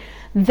activity,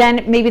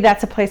 then maybe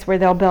that's a place where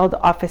they'll build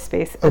office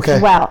space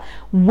as well.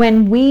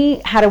 When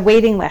we had a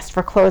waiting list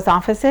for closed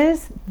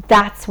offices,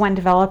 that's when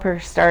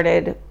developers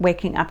started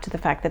waking up to the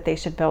fact that they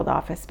should build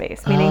office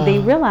space, meaning they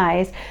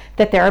realized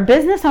that there are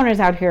business owners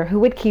out here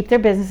who would keep their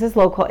businesses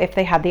local if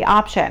they had the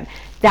option.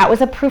 That was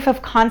a proof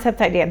of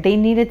concept idea. They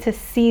needed to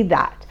see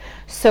that.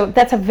 So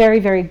that's a very,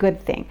 very good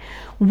thing.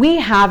 We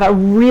have a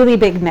really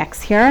big mix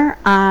here,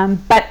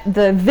 but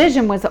the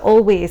vision was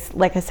always,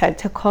 like I said,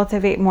 to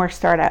cultivate more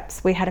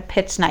startups. We had a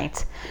pitch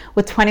night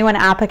with 21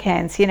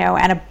 applicants, and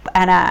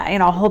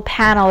a whole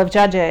panel of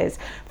judges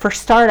for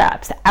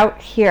startups out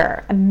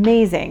here.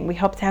 Amazing. We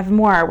hope to have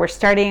more. We're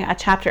starting a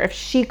chapter of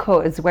She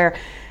Codes where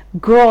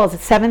girls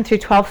 7th through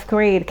 12th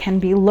grade can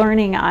be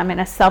learning in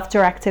a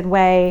self-directed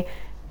way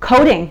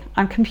coding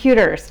on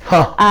computers.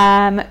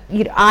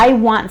 I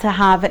want to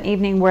have an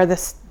evening where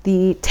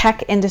the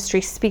tech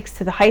industry speaks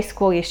to the high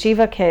school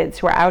yeshiva kids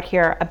who are out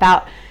here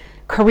about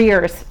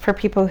careers for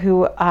people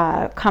who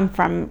come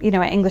from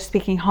an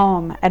English-speaking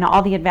home and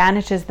all the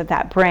advantages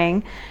that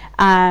bring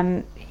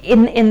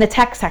in the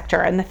tech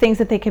sector and the things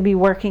that they could be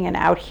working in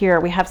out here.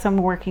 We have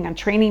someone working on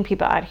training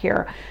people out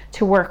here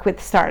to work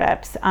with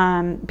startups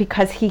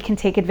because he can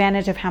take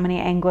advantage of how many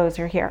Anglos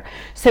are here.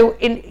 So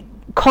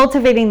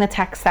cultivating the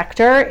tech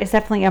sector is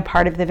definitely a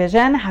part of the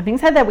vision. Having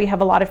said that, we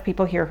have a lot of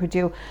people here who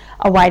do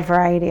a wide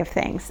variety of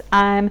things.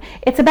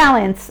 It's a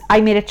balance.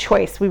 I made a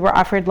choice. We were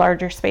offered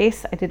larger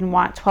space. I didn't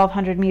want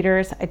 1,200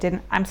 meters.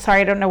 I'm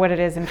sorry, I don't know what it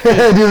is in feet.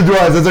 Neither do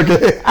I. That's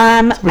okay.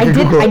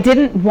 I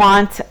didn't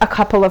want a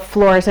couple of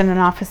floors in an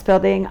office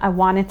building. I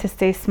wanted to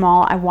stay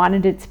small. I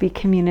wanted it to be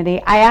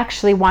community. I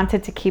actually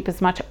wanted to keep as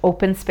much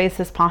open space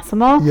as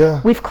possible.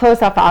 Yeah. We've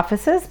closed off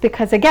offices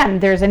because, again,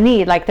 there's a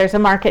need. There's a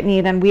market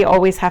need, and we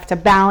always have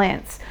to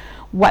balance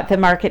what the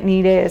market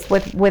need is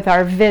with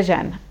our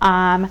vision.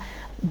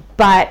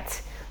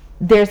 But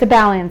there's a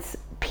balance.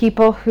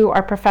 People who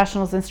are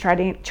professionals and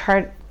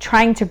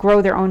trying to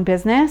grow their own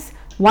business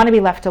want to be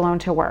left alone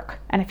to work.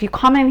 And if you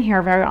come in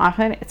here very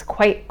often, it's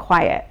quite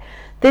quiet.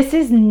 This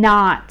is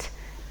not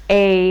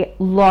a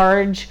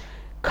large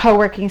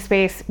co-working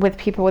space with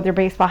people with their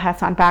baseball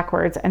hats on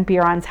backwards and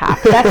beer on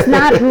tap. That's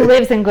not who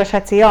lives in Gush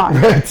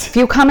Etzion. Right. If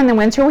you come in the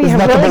winter, we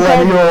have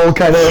really good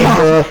kind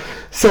of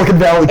Silicon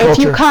Valley culture. If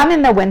you come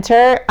in the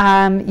winter,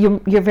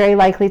 you're very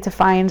likely to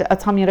find a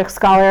Talmudic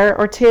scholar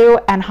or two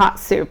and hot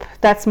soup.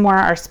 That's more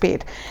our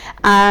speed.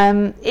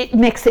 It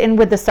mixed in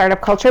with the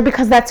startup culture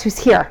because that's who's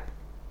here.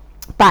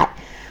 But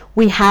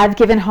we have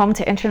given home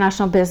to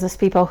international business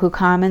people who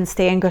come and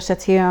stay in Gush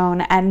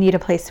Etzion and need a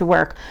place to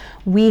work.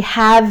 We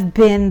have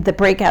been the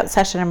breakout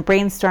session and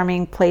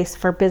brainstorming place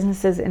for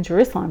businesses in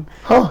Jerusalem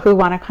who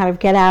want to kind of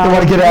get out. They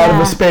want to get out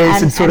of a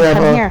space and sort of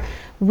come here.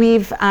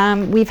 We've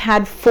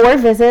had 4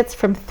 visits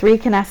from 3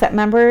 Knesset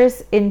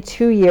members in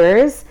 2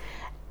 years,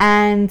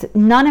 and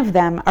none of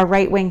them are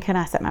right-wing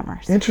Knesset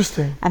members.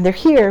 Interesting. And they're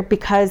here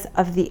because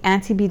of the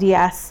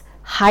anti-BDS,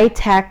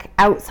 high-tech,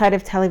 outside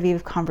of Tel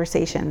Aviv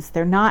conversations.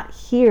 They're not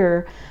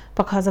here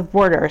because of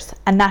borders,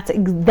 and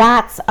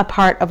that's a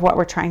part of what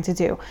we're trying to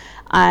do.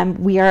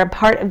 We are a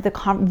part of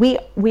the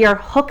we are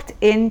hooked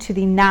into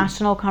the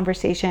national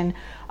conversation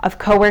of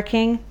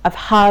co-working, of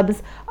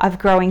hubs, of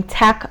growing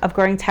tech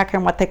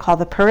in what they call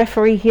the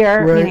periphery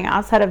here, right. meaning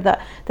outside of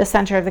the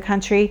center of the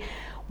country.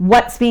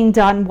 What's being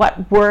done,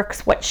 what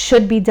works, what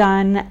should be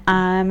done,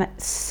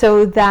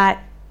 so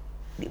that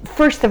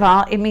first of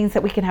all, it means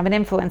that we can have an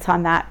influence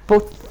on that,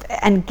 both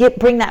and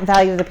bring that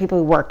value to the people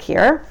who work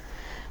here.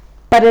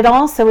 But it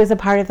also is a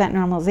part of that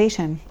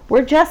normalization.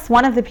 We're just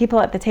one of the people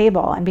at the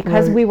table, and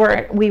because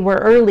right. we were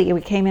early,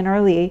 we came in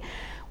early.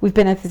 We've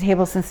been at the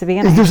table since the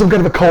beginning. Is there some kind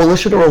of a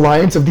coalition or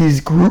alliance of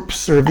these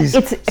groups or these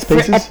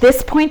spaces? At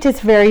this point, it's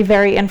very,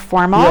 very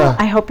informal. Yeah.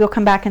 I hope you'll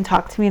come back and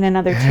talk to me in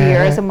another 2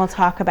 years, and we'll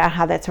talk about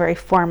how that's very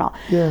formal.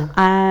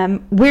 Yeah.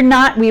 We're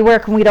not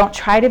WeWork, and we don't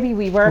try to be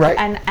WeWork. Right.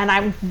 And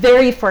I'm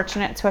very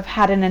fortunate to have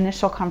had an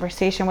initial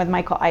conversation with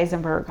Michael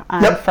Eisenberg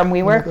from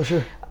WeWork. Michael,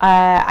 sure.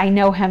 I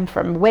know him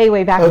from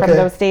way back from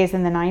those days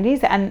in the 90s,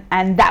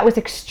 and that was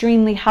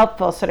extremely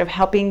helpful, sort of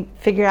helping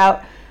figure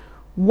out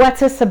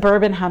what's a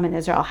suburban hub in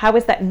Israel? How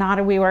is that not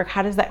a WeWork?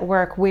 How does that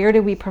work? Where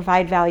do we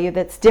provide value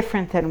that's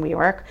different than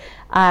WeWork?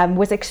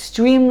 Was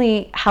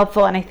extremely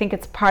helpful, and I think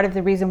it's part of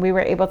the reason we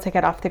were able to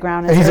get off the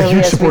ground as early as we did. And he's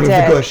a huge supporter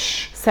of the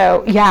Gush.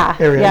 So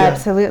area,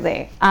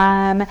 absolutely.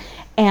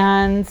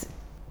 And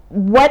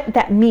what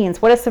that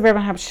means, what a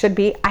suburban hub should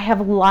be, I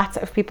have lots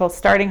of people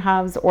starting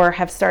hubs or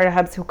have started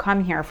hubs who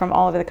come here from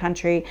all over the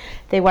country.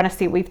 They want to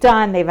see what we've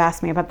done. They've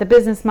asked me about the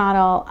business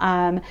model.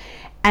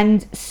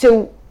 And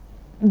so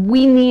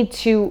we need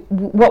to,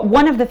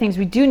 one of the things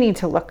we do need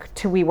to look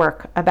to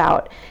WeWork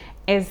about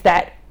is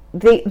that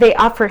they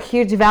offer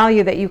huge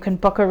value that you can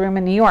book a room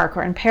in New York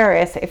or in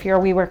Paris if you're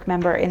a WeWork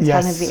member in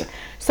Tel Aviv.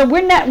 So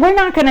we're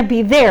not going to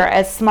be there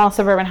as small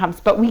suburban hubs,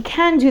 but we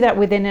can do that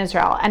within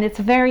Israel. And it's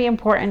very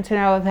important to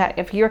know that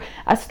if you're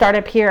a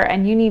startup here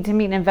and you need to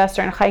meet an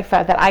investor in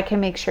Haifa, that I can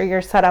make sure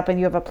you're set up and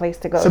you have a place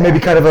to go. So maybe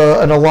kind of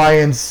an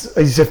alliance,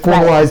 as you said,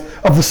 formalized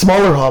of the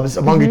smaller hubs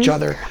among each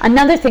other.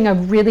 Another thing I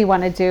really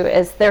want to do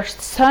is there's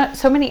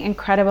so many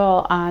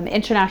incredible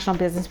international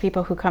business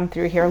people who come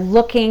through here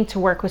looking to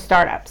work with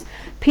startups.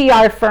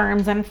 PR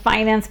firms and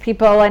finance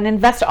people and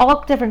invest,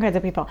 all different kinds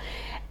of people.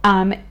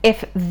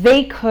 If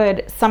they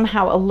could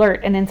somehow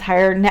alert an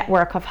entire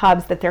network of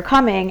hubs that they're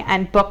coming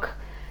and book,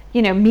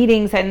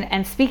 meetings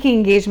and speaking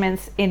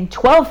engagements in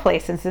 12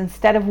 places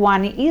instead of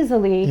one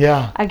easily,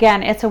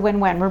 again, it's a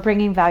win-win. We're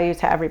bringing value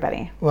to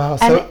everybody. Wow.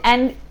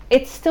 And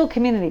it's still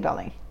community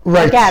building.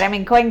 Right.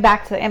 Again, going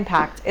back to the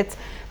impact, it's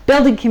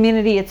building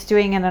community, it's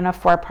doing it in a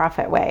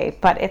for-profit way,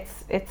 but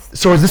it's.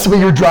 So is this something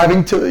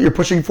you're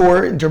pushing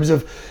for in terms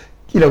of,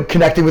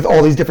 connecting with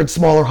all these different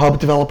smaller hub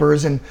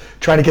developers and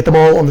trying to get them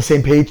all on the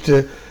same page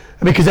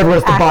because everyone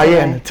has to buy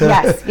in.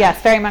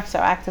 Yes, very much so,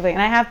 actively.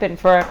 And I have been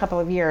for a couple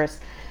of years.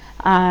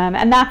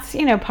 And that's,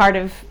 part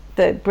of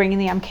the bringing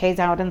the MKs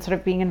out and sort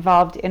of being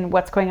involved in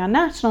what's going on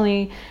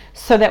nationally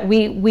so that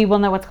we will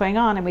know what's going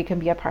on and we can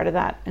be a part of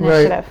that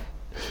initiative. Right.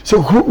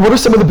 So what are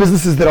some of the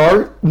businesses that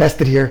are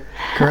nested here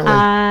currently?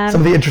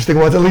 Some of the interesting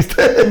ones, at least.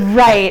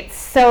 Right.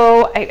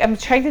 So I'm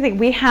trying to think.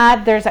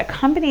 There's a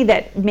company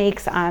that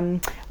makes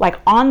like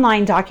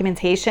online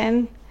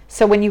documentation.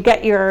 So when you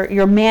get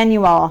your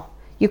manual,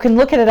 you can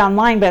look at it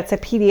online, but it's a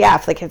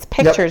PDF, like it's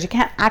pictures. You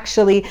can't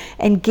actually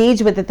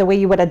engage with it the way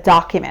you would a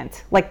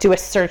document, like do a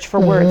search for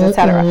words,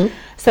 etc.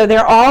 So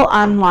they're all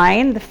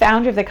online. The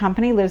founder of the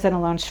company lives in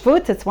Alon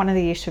Shvut. It's one of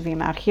the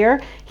yeshuvim out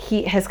here.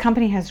 His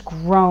company has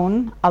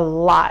grown a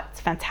lot.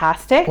 It's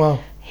fantastic. Wow.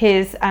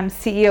 His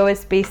CEO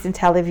is based in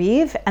Tel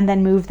Aviv and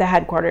then moved the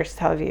headquarters to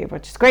Tel Aviv,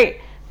 which is great.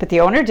 But the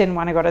owner didn't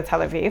want to go to Tel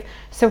Aviv.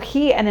 So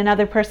he and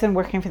another person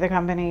working for the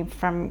company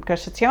from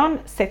Gush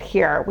Etzion sit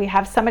here. We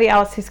have somebody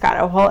else who's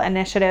got a whole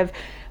initiative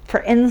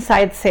for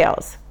inside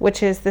sales,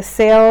 which is the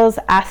sales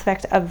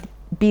aspect of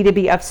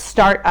B2B, of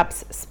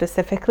startups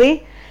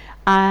specifically.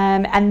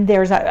 And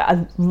there's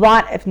a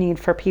lot of need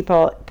for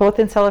people, both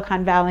in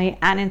Silicon Valley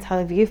and in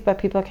Tel Aviv, but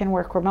people can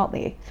work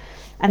remotely.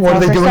 And what so are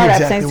they for doing startups,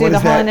 exactly? they do the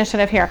whole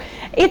initiative here.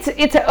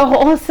 It's a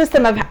whole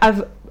system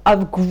of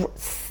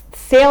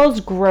sales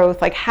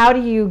growth. Like, how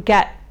do you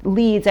get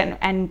leads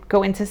and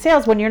go into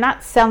sales when you're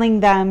not selling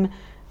them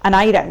an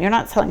item? You're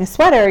not selling a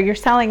sweater, you're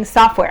selling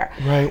software.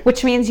 Right.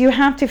 Which means you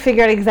have to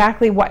figure out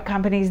exactly what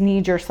companies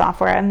need your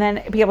software and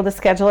then be able to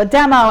schedule a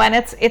demo. And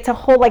it's a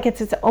whole, like, it's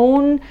its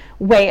own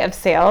way of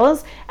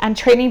sales and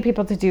training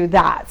people to do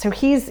that. So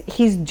he's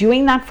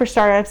doing that for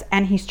startups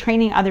and he's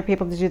training other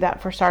people to do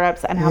that for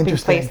startups and helping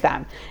place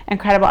them.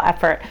 Incredible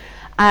effort.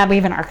 We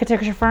have an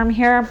architecture firm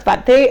here,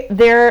 but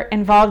they're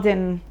involved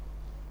in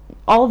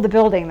all of the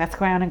building that's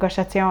going on in Gush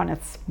Etzion.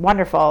 It's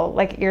wonderful,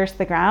 like ears to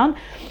the ground.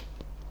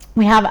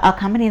 We have a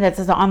company that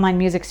does online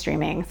music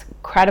streaming. It's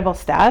incredible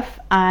stuff.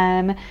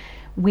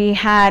 We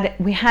had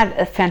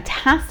a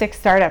fantastic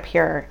startup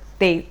here.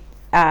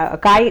 A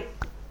guy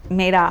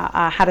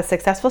had a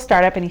successful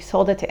startup and he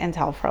sold it to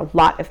Intel for a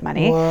lot of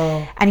money.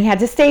 Wow. And he had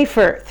to stay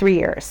for 3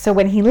 years. So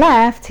when he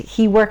left,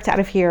 he worked out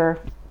of here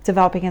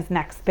developing his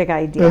next big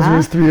idea. Those were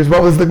his 3 years.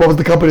 What was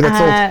the company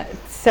that sold?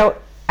 So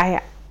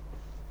I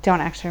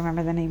don't actually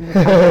remember the name of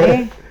the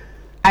company.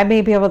 I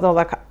may be able to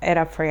look it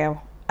up for you.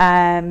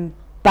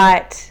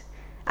 But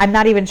I'm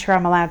not even sure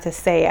I'm allowed to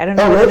say. I don't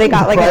know whether they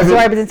got like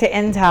absorbed into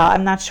Intel.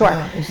 I'm not sure.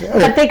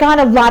 But they got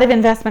a lot of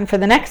investment for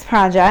the next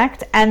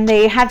project, and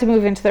they had to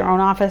move into their own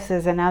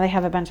offices, and now they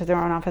have a bunch of their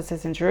own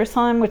offices in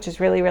Jerusalem, which is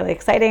really, really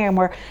exciting. And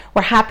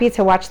we're happy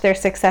to watch their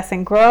success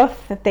and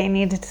growth. That they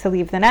needed to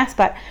leave the nest,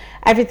 but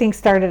everything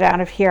started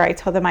out of here. I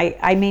told them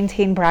I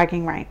maintain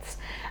bragging rights.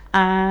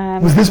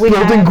 Was this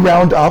building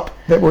ground up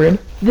that we're in?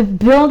 The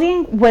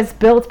building was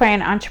built by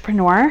an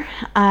entrepreneur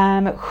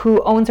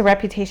who owns a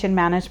reputation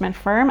management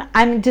firm.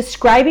 I'm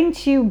describing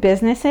to you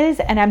businesses,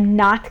 and I'm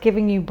not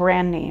giving you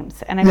brand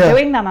names. And I'm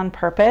doing that on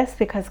purpose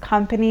because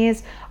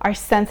companies are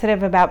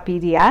sensitive about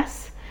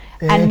BDS.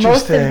 And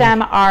most of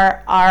them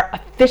are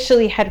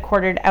officially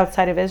headquartered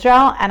outside of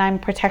Israel, and I'm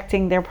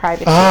protecting their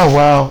privacy. Oh,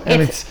 wow.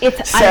 And it's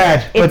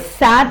sad. It's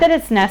sad that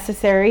it's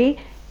necessary.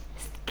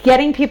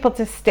 Getting people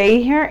to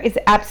stay here is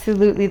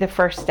absolutely the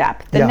first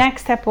step. The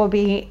next step will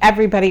be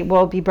everybody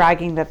will be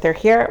bragging that they're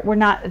here. We're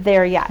not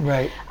there yet.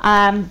 Right.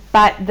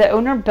 But the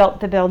owner built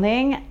the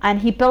building,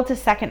 and he built a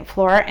second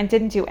floor and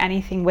didn't do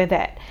anything with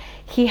it.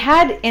 He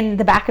had in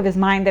the back of his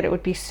mind that it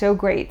would be so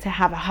great to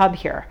have a hub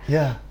here.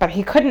 Yeah. But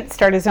he couldn't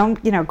start his own,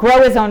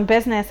 grow his own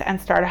business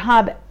and start a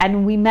hub.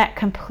 And we met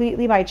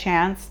completely by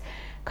chance.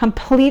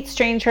 Complete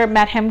stranger,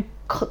 met him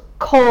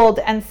cold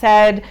and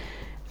said,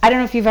 I don't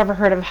know if you've ever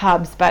heard of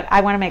hubs, but I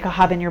want to make a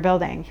hub in your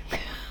building.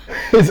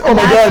 Oh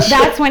my gosh.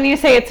 That's when you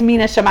say it's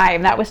Mina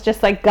Shamayim. That was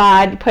just like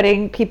God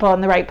putting people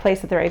in the right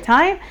place at the right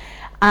time.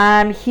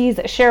 He's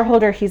a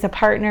shareholder. He's a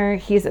partner.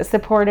 He's a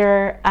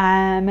supporter.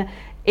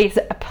 It's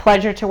a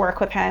pleasure to work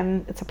with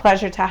him. It's a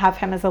pleasure to have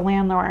him as a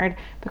landlord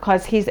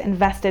because he's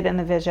invested in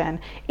the vision.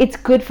 It's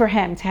good for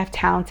him to have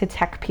talented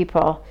tech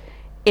people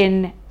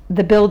in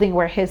the building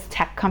where his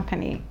tech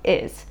company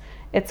is.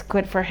 It's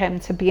good for him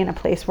to be in a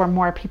place where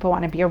more people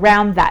want to be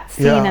around that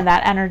scene and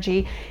that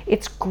energy.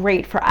 It's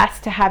great for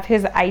us to have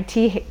his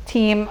IT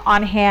team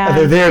on hand.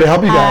 They're there to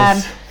help you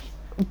guys.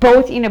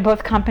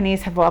 Both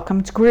companies have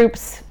welcomed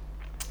groups.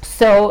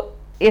 So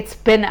it's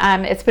been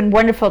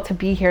wonderful to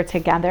be here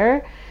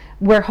together.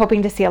 We're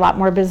hoping to see a lot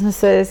more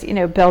businesses,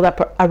 build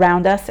up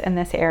around us in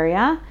this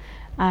area.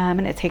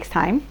 And it takes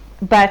time.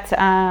 But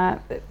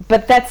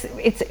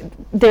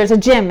there's a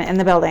gym in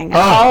the building, and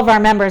all of our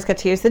members get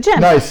to use the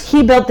gym. Nice.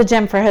 He built the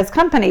gym for his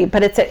company,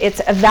 but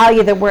it's a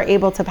value that we're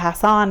able to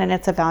pass on, and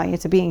it's a value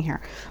to being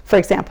here, for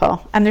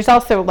example. And there's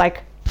also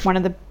like one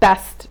of the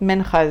best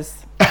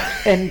minchas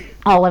in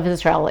all of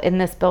Israel in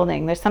this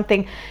building. There's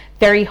something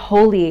very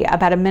holy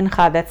about a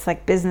mincha that's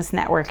like business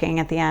networking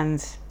at the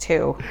end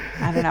too.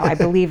 I don't know. I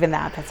believe in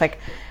that. That's like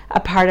a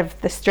part of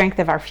the strength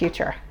of our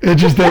future.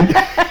 Interesting.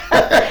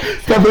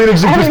 Definitely an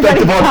interesting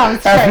perspective on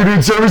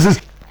afternoon services.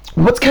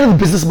 What's kind of the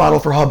business model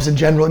for hubs in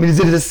general? I mean, is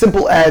it as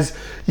simple as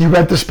you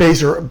rent the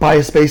space or buy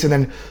a space and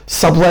then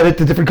sublet it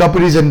to different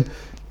companies, and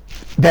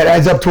that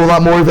adds up to a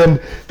lot more than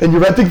you're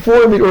renting for?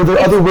 I mean, or are there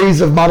other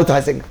ways of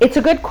monetizing? It's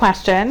a good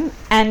question,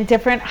 and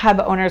different hub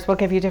owners will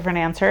give you different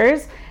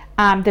answers.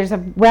 There's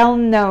a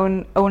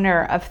well-known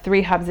owner of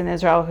 3 hubs in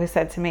Israel who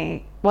said to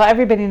me, well,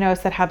 everybody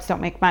knows that hubs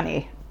don't make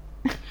money.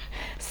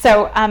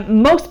 So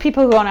most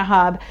people who own a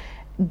hub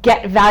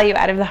get value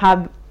out of the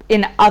hub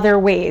in other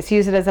ways,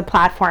 use it as a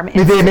platform.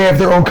 They may have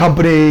their own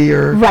company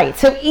or... Right.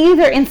 So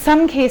either in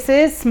some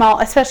cases,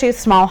 especially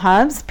small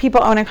hubs,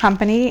 people own a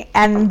company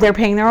and they're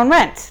paying their own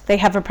rent. They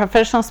have a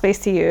professional space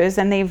to use,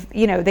 and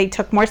they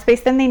took more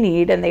space than they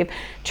need, and they've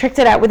tricked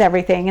it out with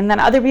everything, and then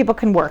other people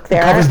can work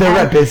there. It covers their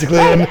rent, basically.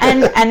 Right.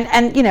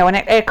 and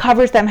it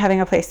covers them having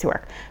a place to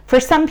work.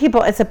 For some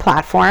people, it's a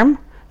platform.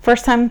 For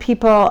some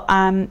people,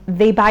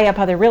 they buy up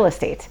other real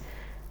estate.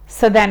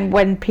 So then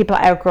when people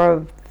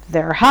outgrow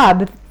their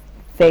hub,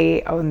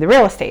 they own the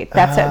real estate.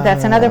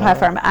 That's another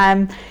platform.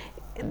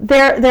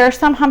 There are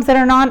some hubs that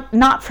are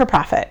not for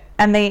profit,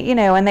 and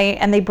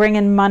they bring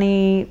in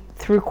money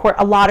through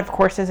a lot of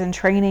courses and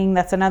training.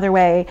 That's another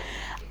way.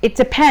 It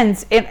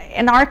depends.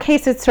 In our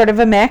case, it's sort of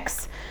a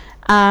mix.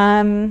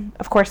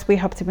 Of course, we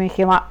hope to make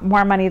a lot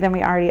more money than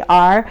we already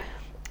are.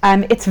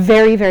 It's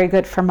very, very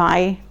good for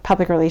my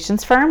public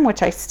relations firm,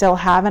 which I still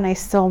have and I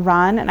still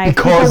run, and I have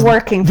people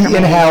working for me. The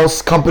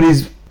in-house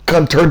companies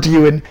come turn to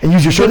you and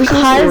use your services?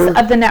 Because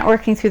of the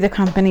networking through the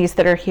companies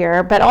that are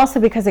here, but also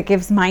because it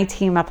gives my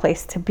team a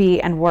place to be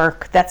and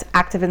work that's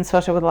active and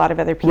social with a lot of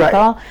other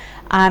people.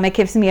 Right. It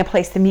gives me a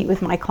place to meet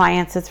with my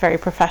clients. It's very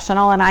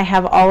professional, and I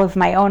have all of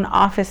my own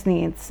office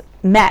needs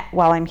met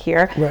while I'm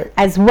here, right,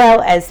 as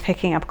well as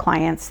picking up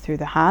clients through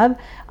the hub.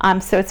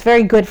 So it's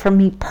very good for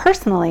me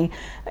personally.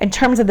 In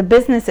terms of the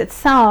business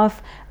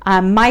itself,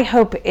 my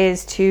hope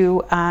is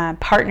to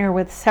partner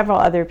with several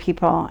other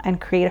people and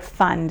create a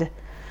fund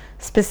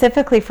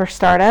specifically for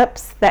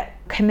startups that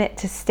commit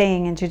to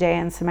staying in Judea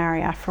and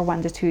Samaria for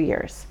 1 to 2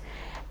 years.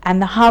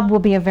 And the hub will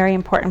be a very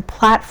important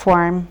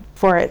platform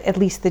for at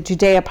least the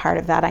Judea part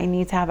of that. I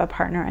need to have a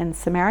partner in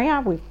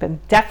Samaria. We've been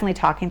definitely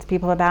talking to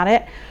people about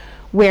it.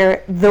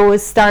 where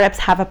those startups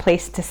have a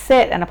place to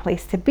sit and a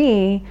place to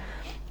be.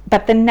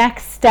 But the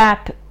next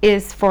step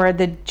is for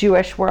the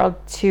Jewish world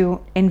to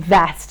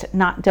invest,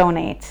 not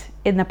donate,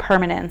 in the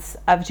permanence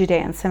of Judea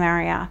and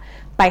Samaria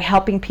by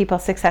helping people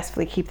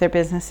successfully keep their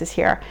businesses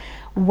here.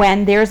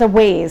 When there's a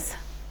ways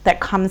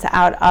that comes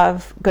out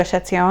of Gush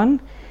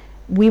Etzion,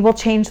 we will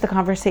change the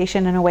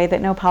conversation in a way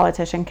that no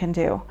politician can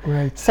do.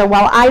 Right. So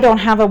while I don't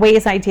have a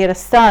ways idea to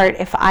start,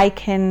 if I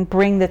can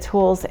bring the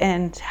tools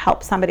in to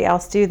help somebody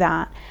else do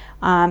that,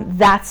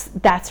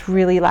 that's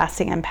really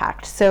lasting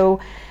impact. So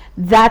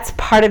that's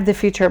part of the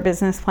future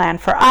business plan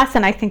for us,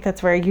 and I think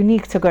that's very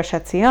unique to Gush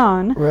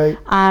Etzion. Right.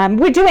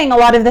 We're doing a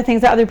lot of the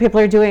things that other people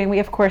are doing. We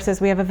have courses,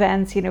 we have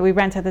events, we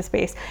rent out the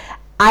space.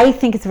 I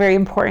think it's very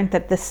important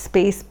that the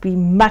space be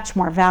much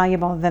more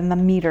valuable than the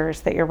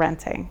meters that you're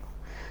renting.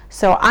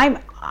 So I'm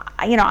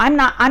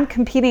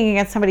competing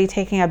against somebody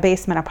taking a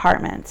basement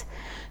apartment.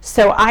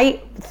 So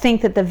I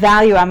think that the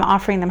value I'm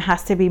offering them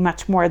has to be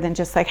much more than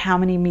just like how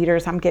many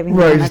meters I'm giving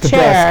them in a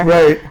chair.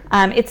 Right.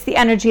 It's the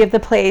energy of the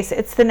place.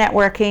 It's the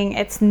networking.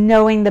 It's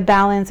knowing the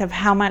balance of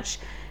how much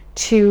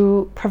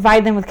to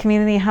provide them with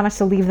community, how much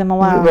to leave them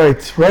alone.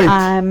 Right.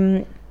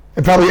 And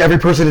probably every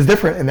person is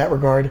different in that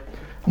regard,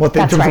 in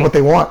terms of what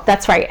they want.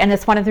 That's right. And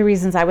it's one of the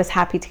reasons I was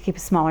happy to keep a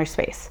smaller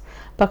space,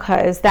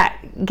 because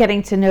that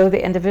getting to know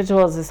the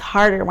individuals is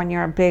harder when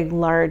you're a big,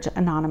 large,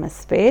 anonymous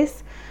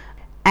space.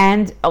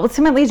 And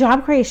ultimately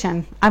job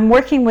creation. I'm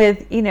working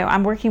with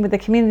the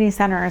community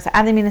centers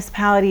and the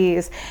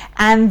municipalities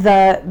and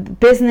the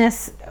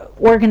business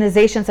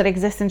organizations that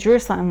exist in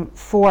Jerusalem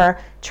for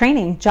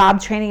job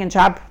training and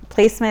job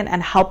placement,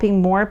 and helping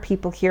more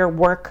people here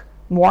work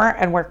more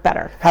and work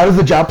better. How does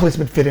the job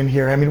placement fit in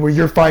here? I mean, where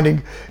you're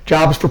finding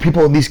jobs for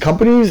people in these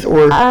companies,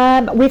 or?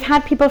 We've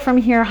had people from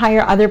here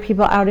hire other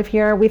people out of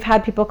here. We've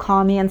had people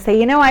call me and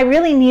say, I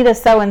really need a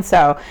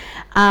so-and-so.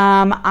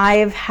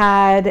 I've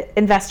had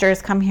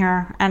investors come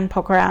here and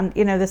poke around,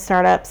 the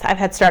startups. I've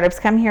had startups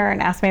come here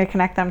and ask me to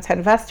connect them to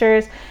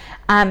investors.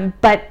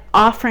 But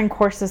offering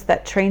courses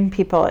that train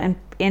people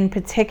in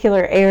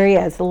particular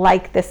areas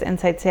like this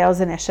Inside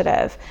Sales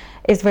initiative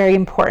is very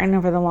important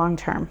over the long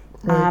term.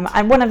 Right.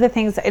 And one of the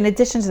things, in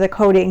addition to the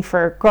coding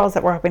for girls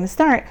that we're hoping to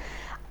start,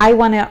 I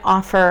want to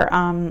offer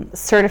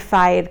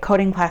certified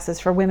coding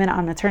classes for women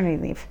on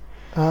maternity leave.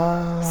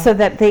 So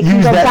that they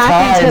can go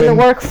back into the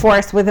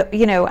workforce with,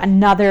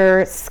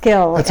 another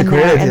skill in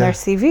their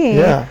CV.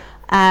 Yeah.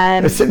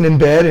 They're sitting in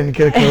bed and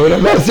get a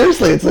code. No,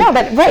 seriously, it's use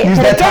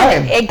that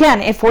time.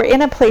 Again, if we're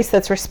in a place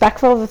that's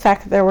respectful of the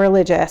fact that they're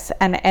religious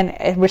and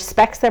it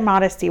respects their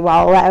modesty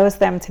while allows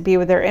them to be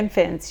with their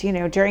infants,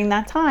 during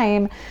that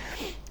time,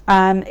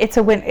 it's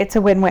a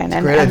win-win,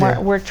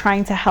 and we're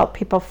trying to help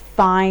people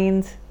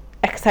find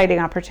exciting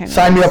opportunities.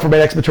 Sign me up for my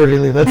next maternity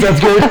leave. That sounds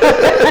good.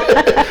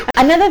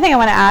 Another thing I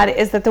want to add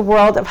is that the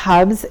world of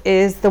hubs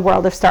is the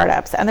world of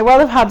startups, and the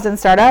world of hubs and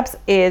startups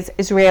is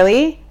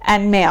Israeli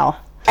and male.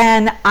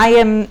 And I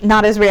am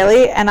not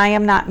Israeli and I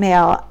am not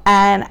male.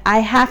 And I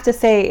have to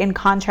say, in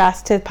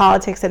contrast to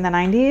politics in the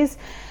 90s,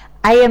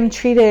 I am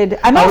treated.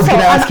 I'm a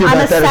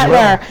settler.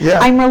 Well. Yeah.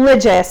 I'm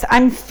religious.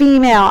 I'm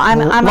female. I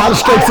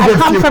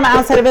come from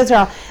outside of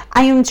Israel.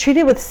 I am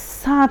treated with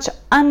such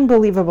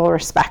unbelievable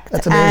respect.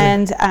 That's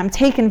amazing. And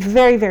taken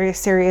very, very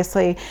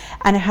seriously.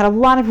 And I had a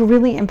lot of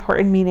really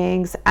important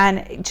meetings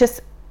and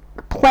just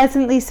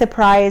pleasantly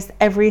surprised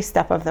every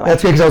step of the way.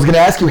 That's because I was going to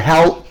ask you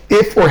how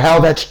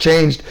that's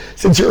changed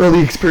since your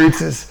early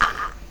experiences.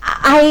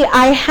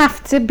 I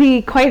have to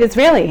be quite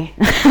Israeli.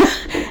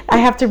 I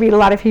have to read a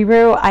lot of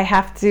Hebrew. I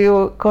have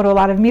to go to a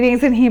lot of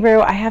meetings in Hebrew.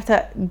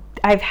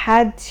 I've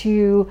had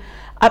to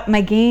up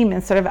my game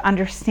in sort of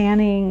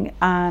understanding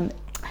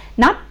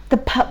not the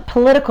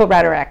political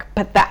rhetoric,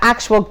 but the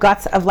actual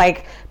guts of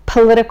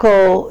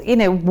political,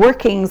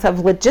 workings of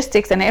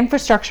logistics and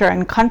infrastructure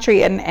and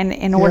country, and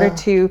in order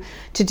to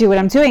do what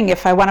I'm doing.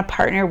 If I want to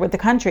partner with the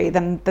country,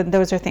 then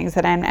those are things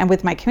that and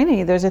with my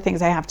community, those are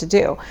things I have to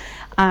do.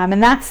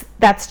 And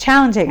that's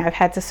challenging. I've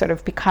had to sort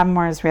of become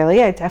more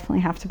Israeli. I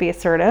definitely have to be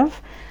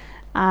assertive.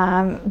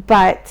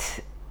 But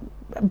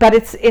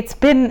it's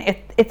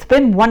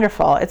been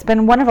wonderful. It's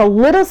been wonderful, a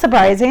little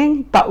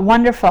surprising, but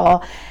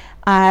wonderful.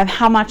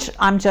 How much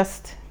I'm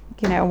just,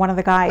 one of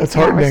the guys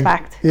in that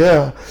respect.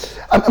 Yeah.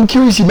 I'm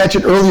curious, you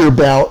mentioned earlier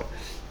about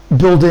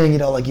building,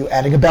 you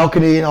adding a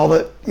balcony and all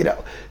that, it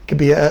could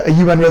be a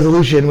UN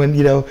resolution when,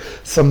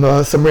 some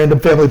random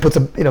family puts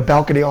a,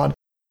 balcony on.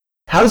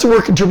 How does it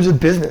work in terms of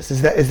business?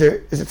 Is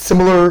it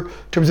similar in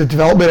terms of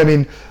development? I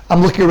mean,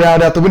 I'm looking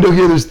around out the window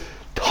here, there's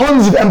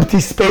tons of empty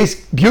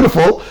space,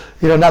 beautiful,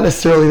 not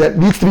necessarily that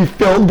needs to be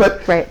filled,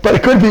 but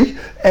it could be.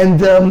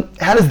 And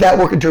how does that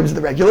work in terms of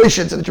the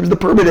regulations and in terms of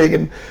the permitting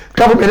and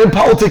government and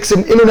politics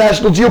and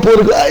international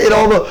geopolitical and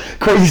all the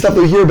crazy stuff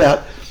that we hear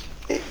about?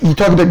 You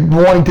talk about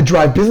wanting to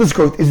drive business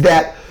growth. Is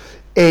that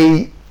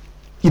a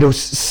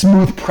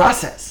smooth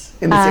process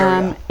in this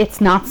area? It's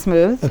not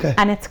smooth, okay.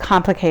 And it's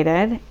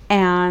complicated.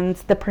 And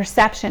the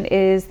perception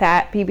is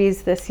that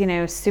Bibi's this,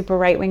 super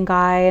right-wing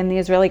guy, and the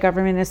Israeli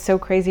government is so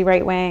crazy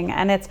right-wing.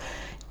 And it's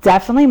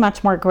definitely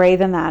much more gray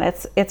than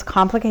that. It's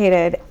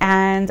complicated.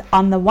 And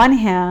on the one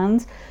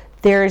hand,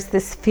 there's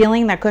this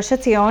feeling that Gush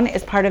Etzion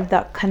is part of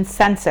the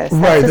consensus.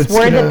 That's this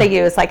word that they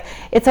use. Like,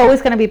 it's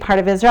always going to be part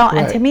of Israel. Right.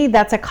 And to me,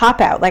 that's a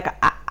cop-out. Like,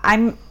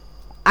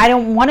 I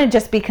don't want to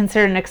just be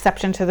considered an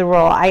exception to the rule.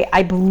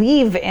 I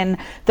believe in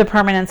the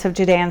permanence of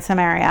Judea and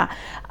Samaria.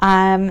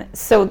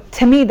 So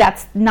to me,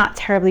 that's not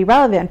terribly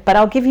relevant. But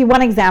I'll give you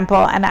one example,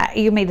 and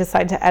you may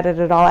decide to edit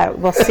it all out.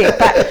 We'll see.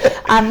 But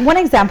one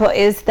example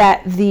is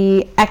that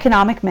the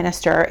economic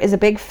minister is a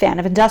big fan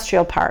of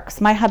industrial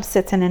parks. My hub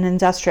sits in an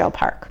industrial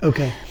park.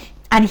 Okay.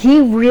 And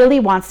he really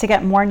wants to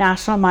get more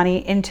national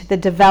money into the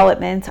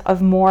development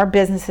of more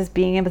businesses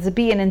being able to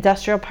be in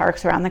industrial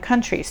parks around the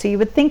country. So you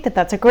would think that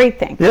that's a great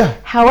thing. Yeah.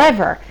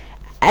 However,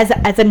 as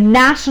a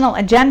national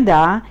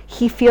agenda,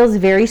 he feels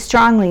very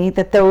strongly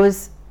that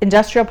those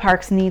industrial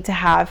parks need to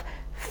have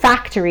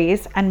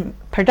factories and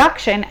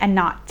production and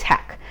not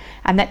tech.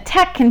 And that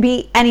tech can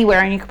be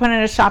anywhere, and you can put it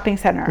in a shopping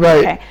center.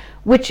 Right. Okay.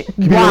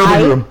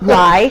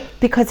 Why?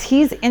 Because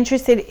he's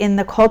interested in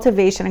the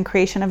cultivation and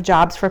creation of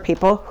jobs for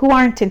people who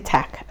aren't in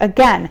tech.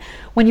 Again,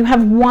 when you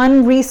have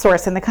one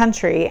resource in the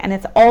country and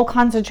it's all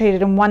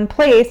concentrated in one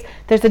place,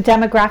 there's a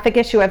demographic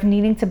issue of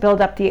needing to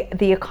build up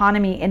the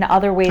economy in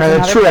other ways.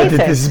 That's true. This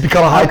has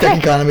become a high-tech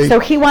economy. So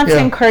he wants to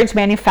encourage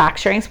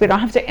manufacturing, so we don't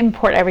have to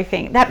import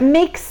everything. That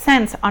makes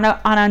sense on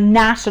a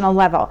national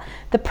level.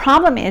 The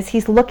problem is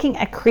he's looking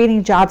at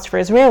creating jobs for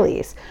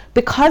Israelis.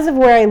 Because of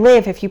where I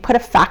live, if you put a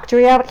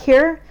factory out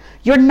here,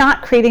 you're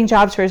not creating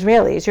jobs for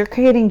Israelis. You're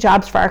creating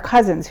jobs for our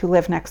cousins who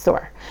live next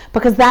door,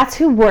 because that's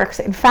who works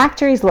in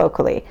factories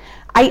locally.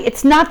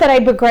 It's not that I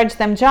begrudge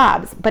them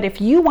jobs, but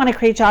if you want to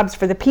create jobs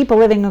for the people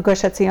living in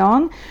Gush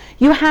Etzion,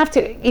 you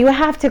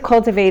have to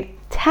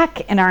cultivate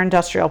tech in our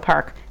industrial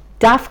park,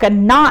 dafka,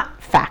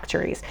 not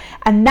factories.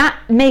 And that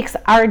makes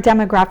our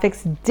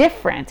demographics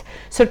different.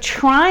 So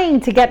trying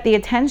to get the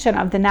attention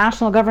of the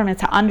national government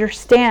to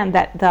understand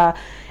that the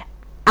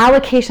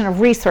allocation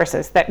of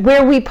resources, that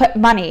where we put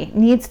money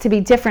needs to be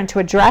different to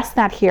address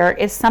that here,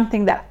 is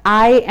something that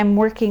I am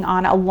working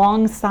on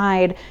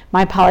alongside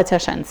my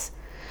politicians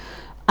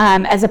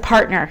as a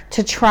partner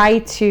to try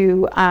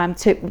to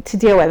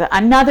deal with.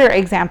 Another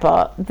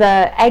example,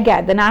 the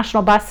EGED, the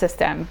National Bus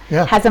System,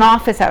 has an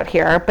office out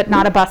here, but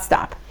not a bus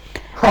stop.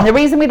 And the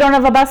reason we don't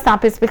have a bus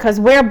stop is because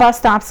where bus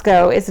stops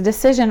go is a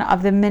decision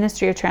of the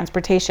Ministry of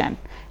Transportation.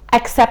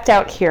 Except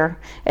out here,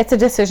 it's a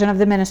decision of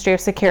the Ministry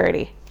of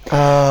Security.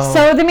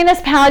 So the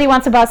municipality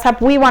wants a bus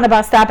stop, we want a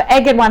bus stop,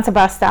 EGED wants a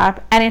bus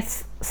stop, and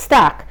it's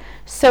stuck.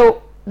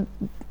 So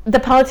the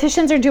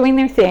politicians are doing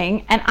their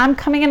thing, and I'm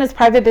coming in as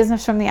private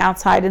business from the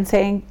outside and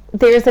saying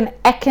there's an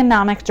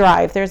economic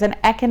drive, there's an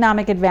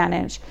economic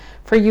advantage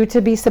for you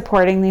to be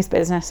supporting these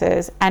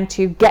businesses and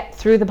to get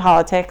through the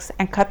politics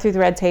and cut through the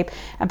red tape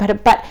and put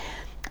it. But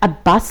a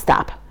bus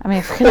stop, I mean,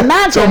 if you can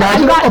imagine,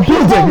 I've got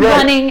people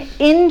running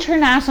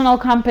international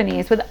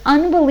companies with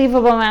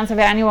unbelievable amounts of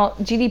annual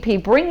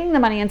GDP, bringing the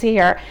money into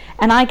here,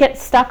 and I get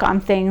stuck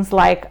on things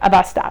like a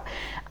bus stop.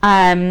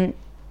 And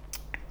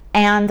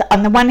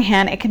on the one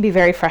hand, it can be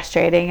very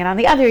frustrating, and on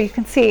the other, you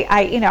can see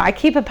I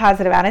keep a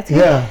positive attitude.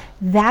 Yeah.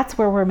 That's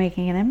where we're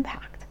making an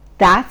impact.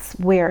 That's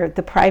where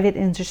the private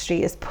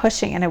industry is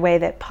pushing in a way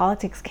that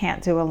politics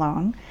can't do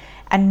alone,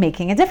 and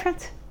making a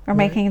difference. We're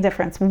making a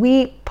difference.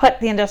 We put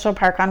the industrial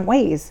park on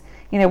Waze.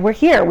 We're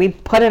here. We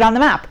put it on the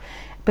map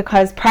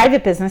because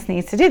private business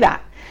needs to do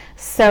that.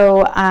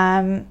 So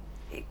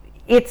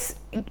it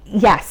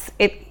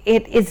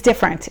is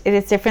different. It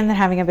is different than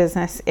having a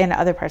business in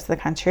other parts of the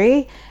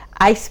country.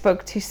 I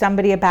spoke to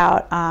somebody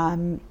about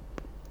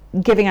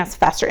giving us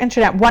faster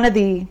internet, one of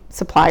the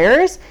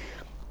suppliers,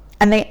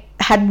 and they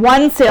had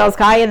one sales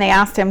guy, and they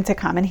asked him to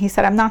come, and he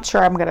said, I'm not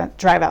sure I'm going to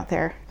drive out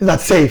there. Is that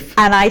safe?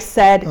 And I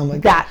said,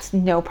 that's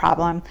no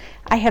problem.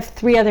 I have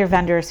 3 other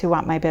vendors who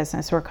want my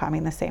business who are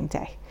coming the same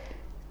day.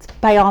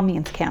 By all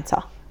means,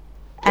 cancel.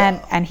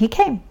 And he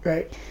came.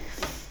 Right.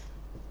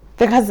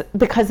 Because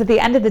at the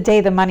end of the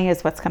day, the money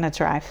is what's going to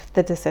drive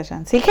the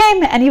decisions. He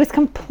came, and he was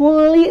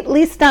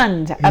completely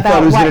stunned about thought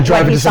he was going to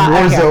drive into some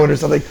war zone or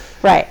something.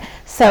 Right.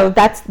 So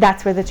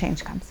that's where the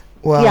change comes.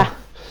 Wow. Yeah.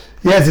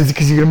 Yes, it's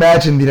because you can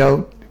imagine,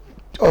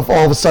 if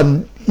all of a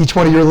sudden each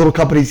one of your little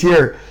companies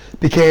here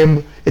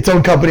became its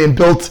own company and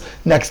built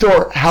next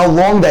door, how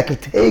long that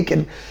could take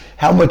and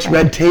how much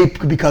red tape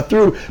could be cut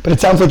through. But it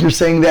sounds like you're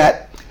saying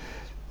that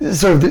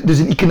sort of there's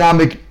an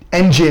economic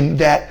engine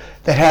that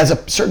has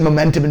a certain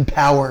momentum and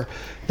power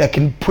that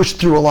can push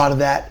through a lot of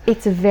that.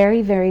 It's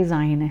very, very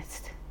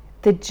Zionist.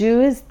 The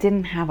Jews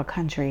didn't have a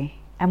country,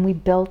 and we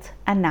built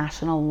a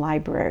national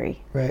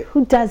library. Right.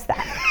 Who does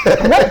that?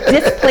 What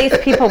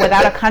displaced people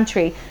without a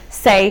country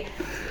say,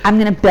 I'm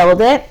going to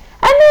build it,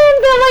 and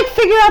then they'll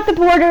figure out the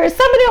borders.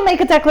 Somebody will make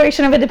a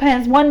Declaration of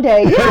Independence one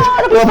day.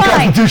 It'll be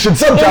fine. Constitution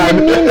sometime.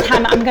 In the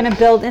meantime, I'm going to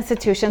build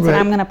institutions, and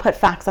I'm going to put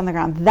facts on the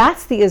ground.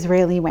 That's the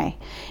Israeli way.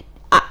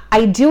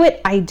 I do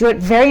it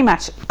very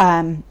much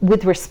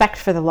with respect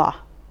for the law.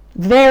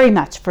 very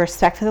much for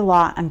respect for the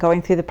law and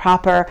going through the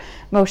proper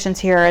motions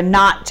here and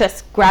not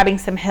just grabbing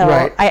some hill.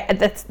 Right.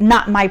 That's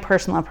not my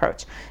personal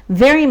approach.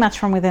 Very much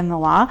from within the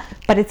law,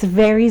 but it's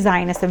very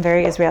Zionist and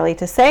very Israeli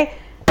to say,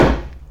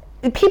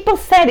 people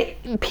said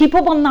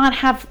people will not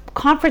have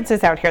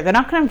conferences out here. They're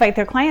not going to invite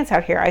their clients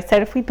out here. I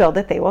said if we build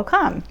it, they will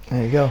come.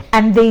 There you go.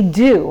 And they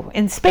do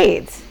in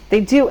spades.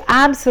 They do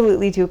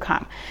absolutely do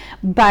come.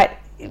 But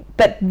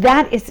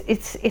that is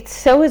it's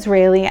so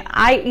Israeli,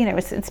 and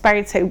it's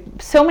inspired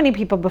so many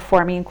people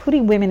before me,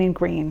 including women in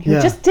green,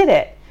 who just did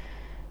it.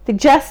 They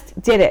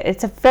just did it.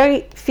 It's a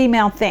very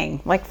female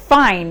thing. Like,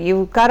 fine,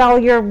 you've got all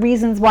your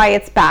reasons why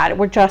it's bad.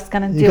 We're just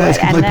going to do it. You guys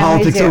can play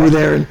politics over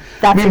there, and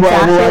that's meanwhile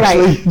exactly we'll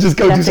actually right. just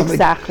go do something. That's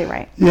exactly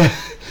right. Yeah.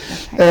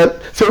 Right.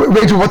 So,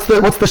 Rachel,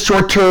 what's the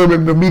short-term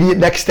and immediate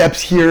next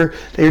steps here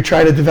that you're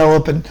trying to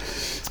develop?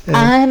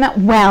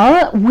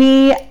 Well,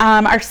 we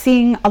are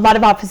seeing a lot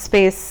of office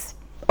space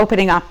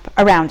opening up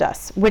around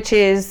us, which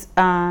is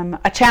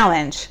a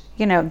challenge.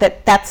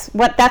 That's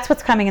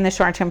what's coming in the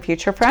short-term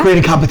future for us.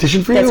 Creating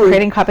competition for you? It's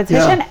creating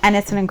competition, and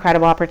it's an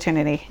incredible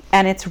opportunity.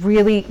 And it's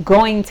really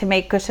going to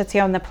make Gush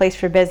Etzion the place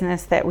for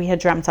business that we had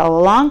dreamt all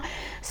along.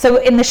 So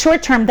in the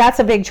short term, that's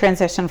a big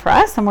transition for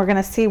us, and we're going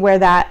to see where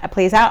that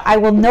plays out. I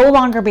will no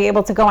longer be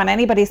able to go on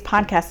anybody's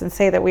podcast and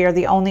say that we are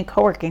the only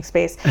co-working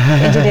space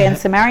in Judea and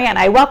Samaria, and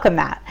I welcome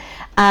that.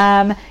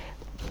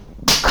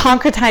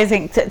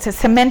 Concretizing, to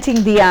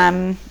cementing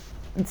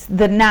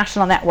the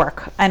national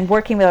network and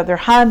working with other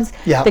hubs.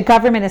 Yeah. The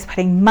government is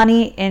putting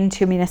money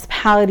into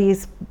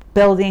municipalities,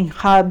 building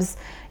hubs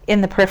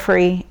in the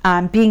periphery,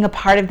 being a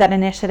part of that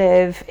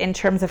initiative in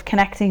terms of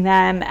connecting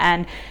them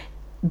and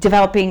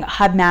developing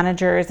hub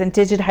managers and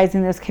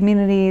digitizing those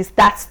communities.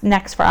 That's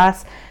next for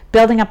us.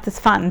 Building up this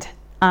fund.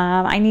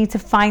 I need to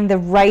find the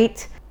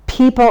right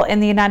people in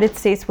the United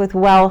States with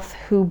wealth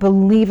who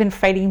believe in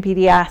fighting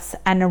BDS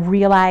and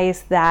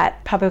realize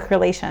that public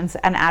relations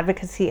and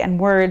advocacy and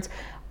words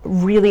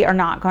really are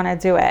not going to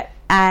do it,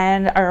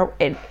 and are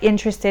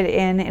interested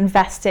in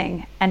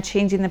investing and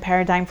changing the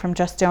paradigm from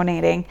just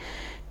donating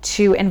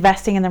to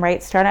investing in the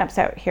right startups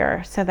out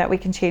here so that we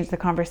can change the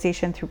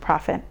conversation through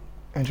profit.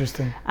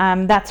 Interesting.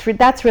 That's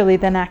really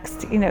the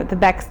next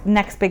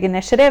big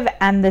initiative,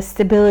 and the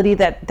stability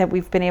that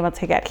we've been able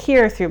to get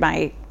here through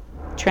my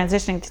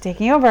transitioning to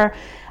taking over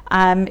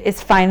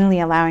is finally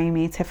allowing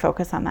me to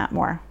focus on that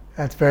more.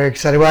 That's very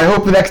exciting. Well, I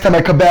hope the next time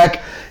I come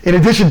back, in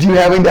addition to you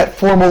having that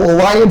formal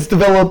alliance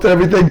developed and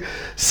everything,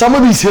 some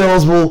of these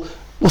hills will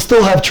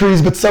still have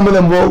trees, but some of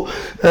them will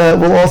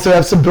also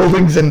have some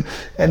buildings and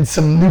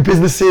some new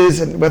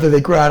businesses, and whether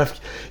they grow out of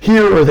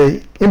here or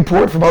they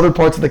import from other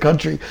parts of the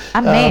country.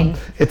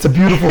 It's a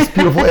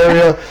beautiful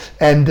area,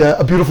 and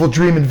a beautiful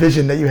dream and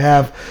vision that you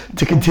have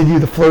to continue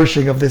the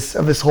flourishing of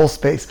this whole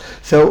space.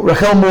 So,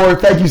 Rachel Moore,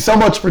 thank you so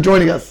much for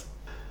joining us.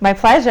 My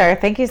pleasure.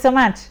 Thank you so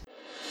much.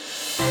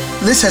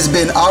 This has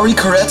been Ari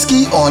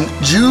Koretsky on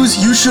Jews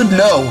You Should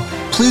Know.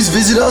 Please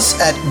visit us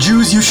at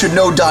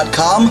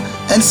JewsYouShouldKnow.com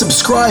and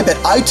subscribe at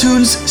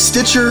iTunes,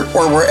 Stitcher,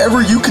 or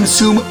wherever you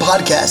consume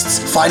podcasts.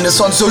 Find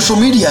us on social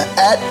media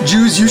at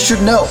Jews You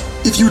Should Know.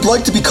 If you'd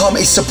like to become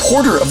a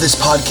supporter of this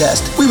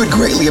podcast, we would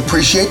greatly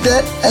appreciate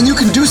that, and you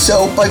can do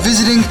so by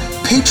visiting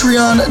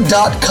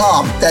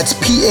patreon.com. That's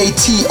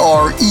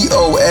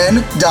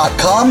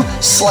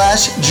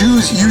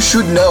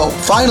patreon.com/JewsYouShouldKnow.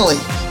 Finally,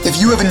 if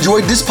you have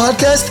enjoyed this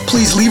podcast,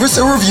 please leave us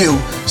a review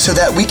so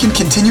that we can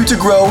continue to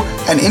grow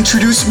and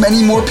introduce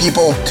many more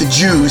people to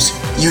Jews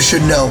You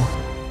Should Know.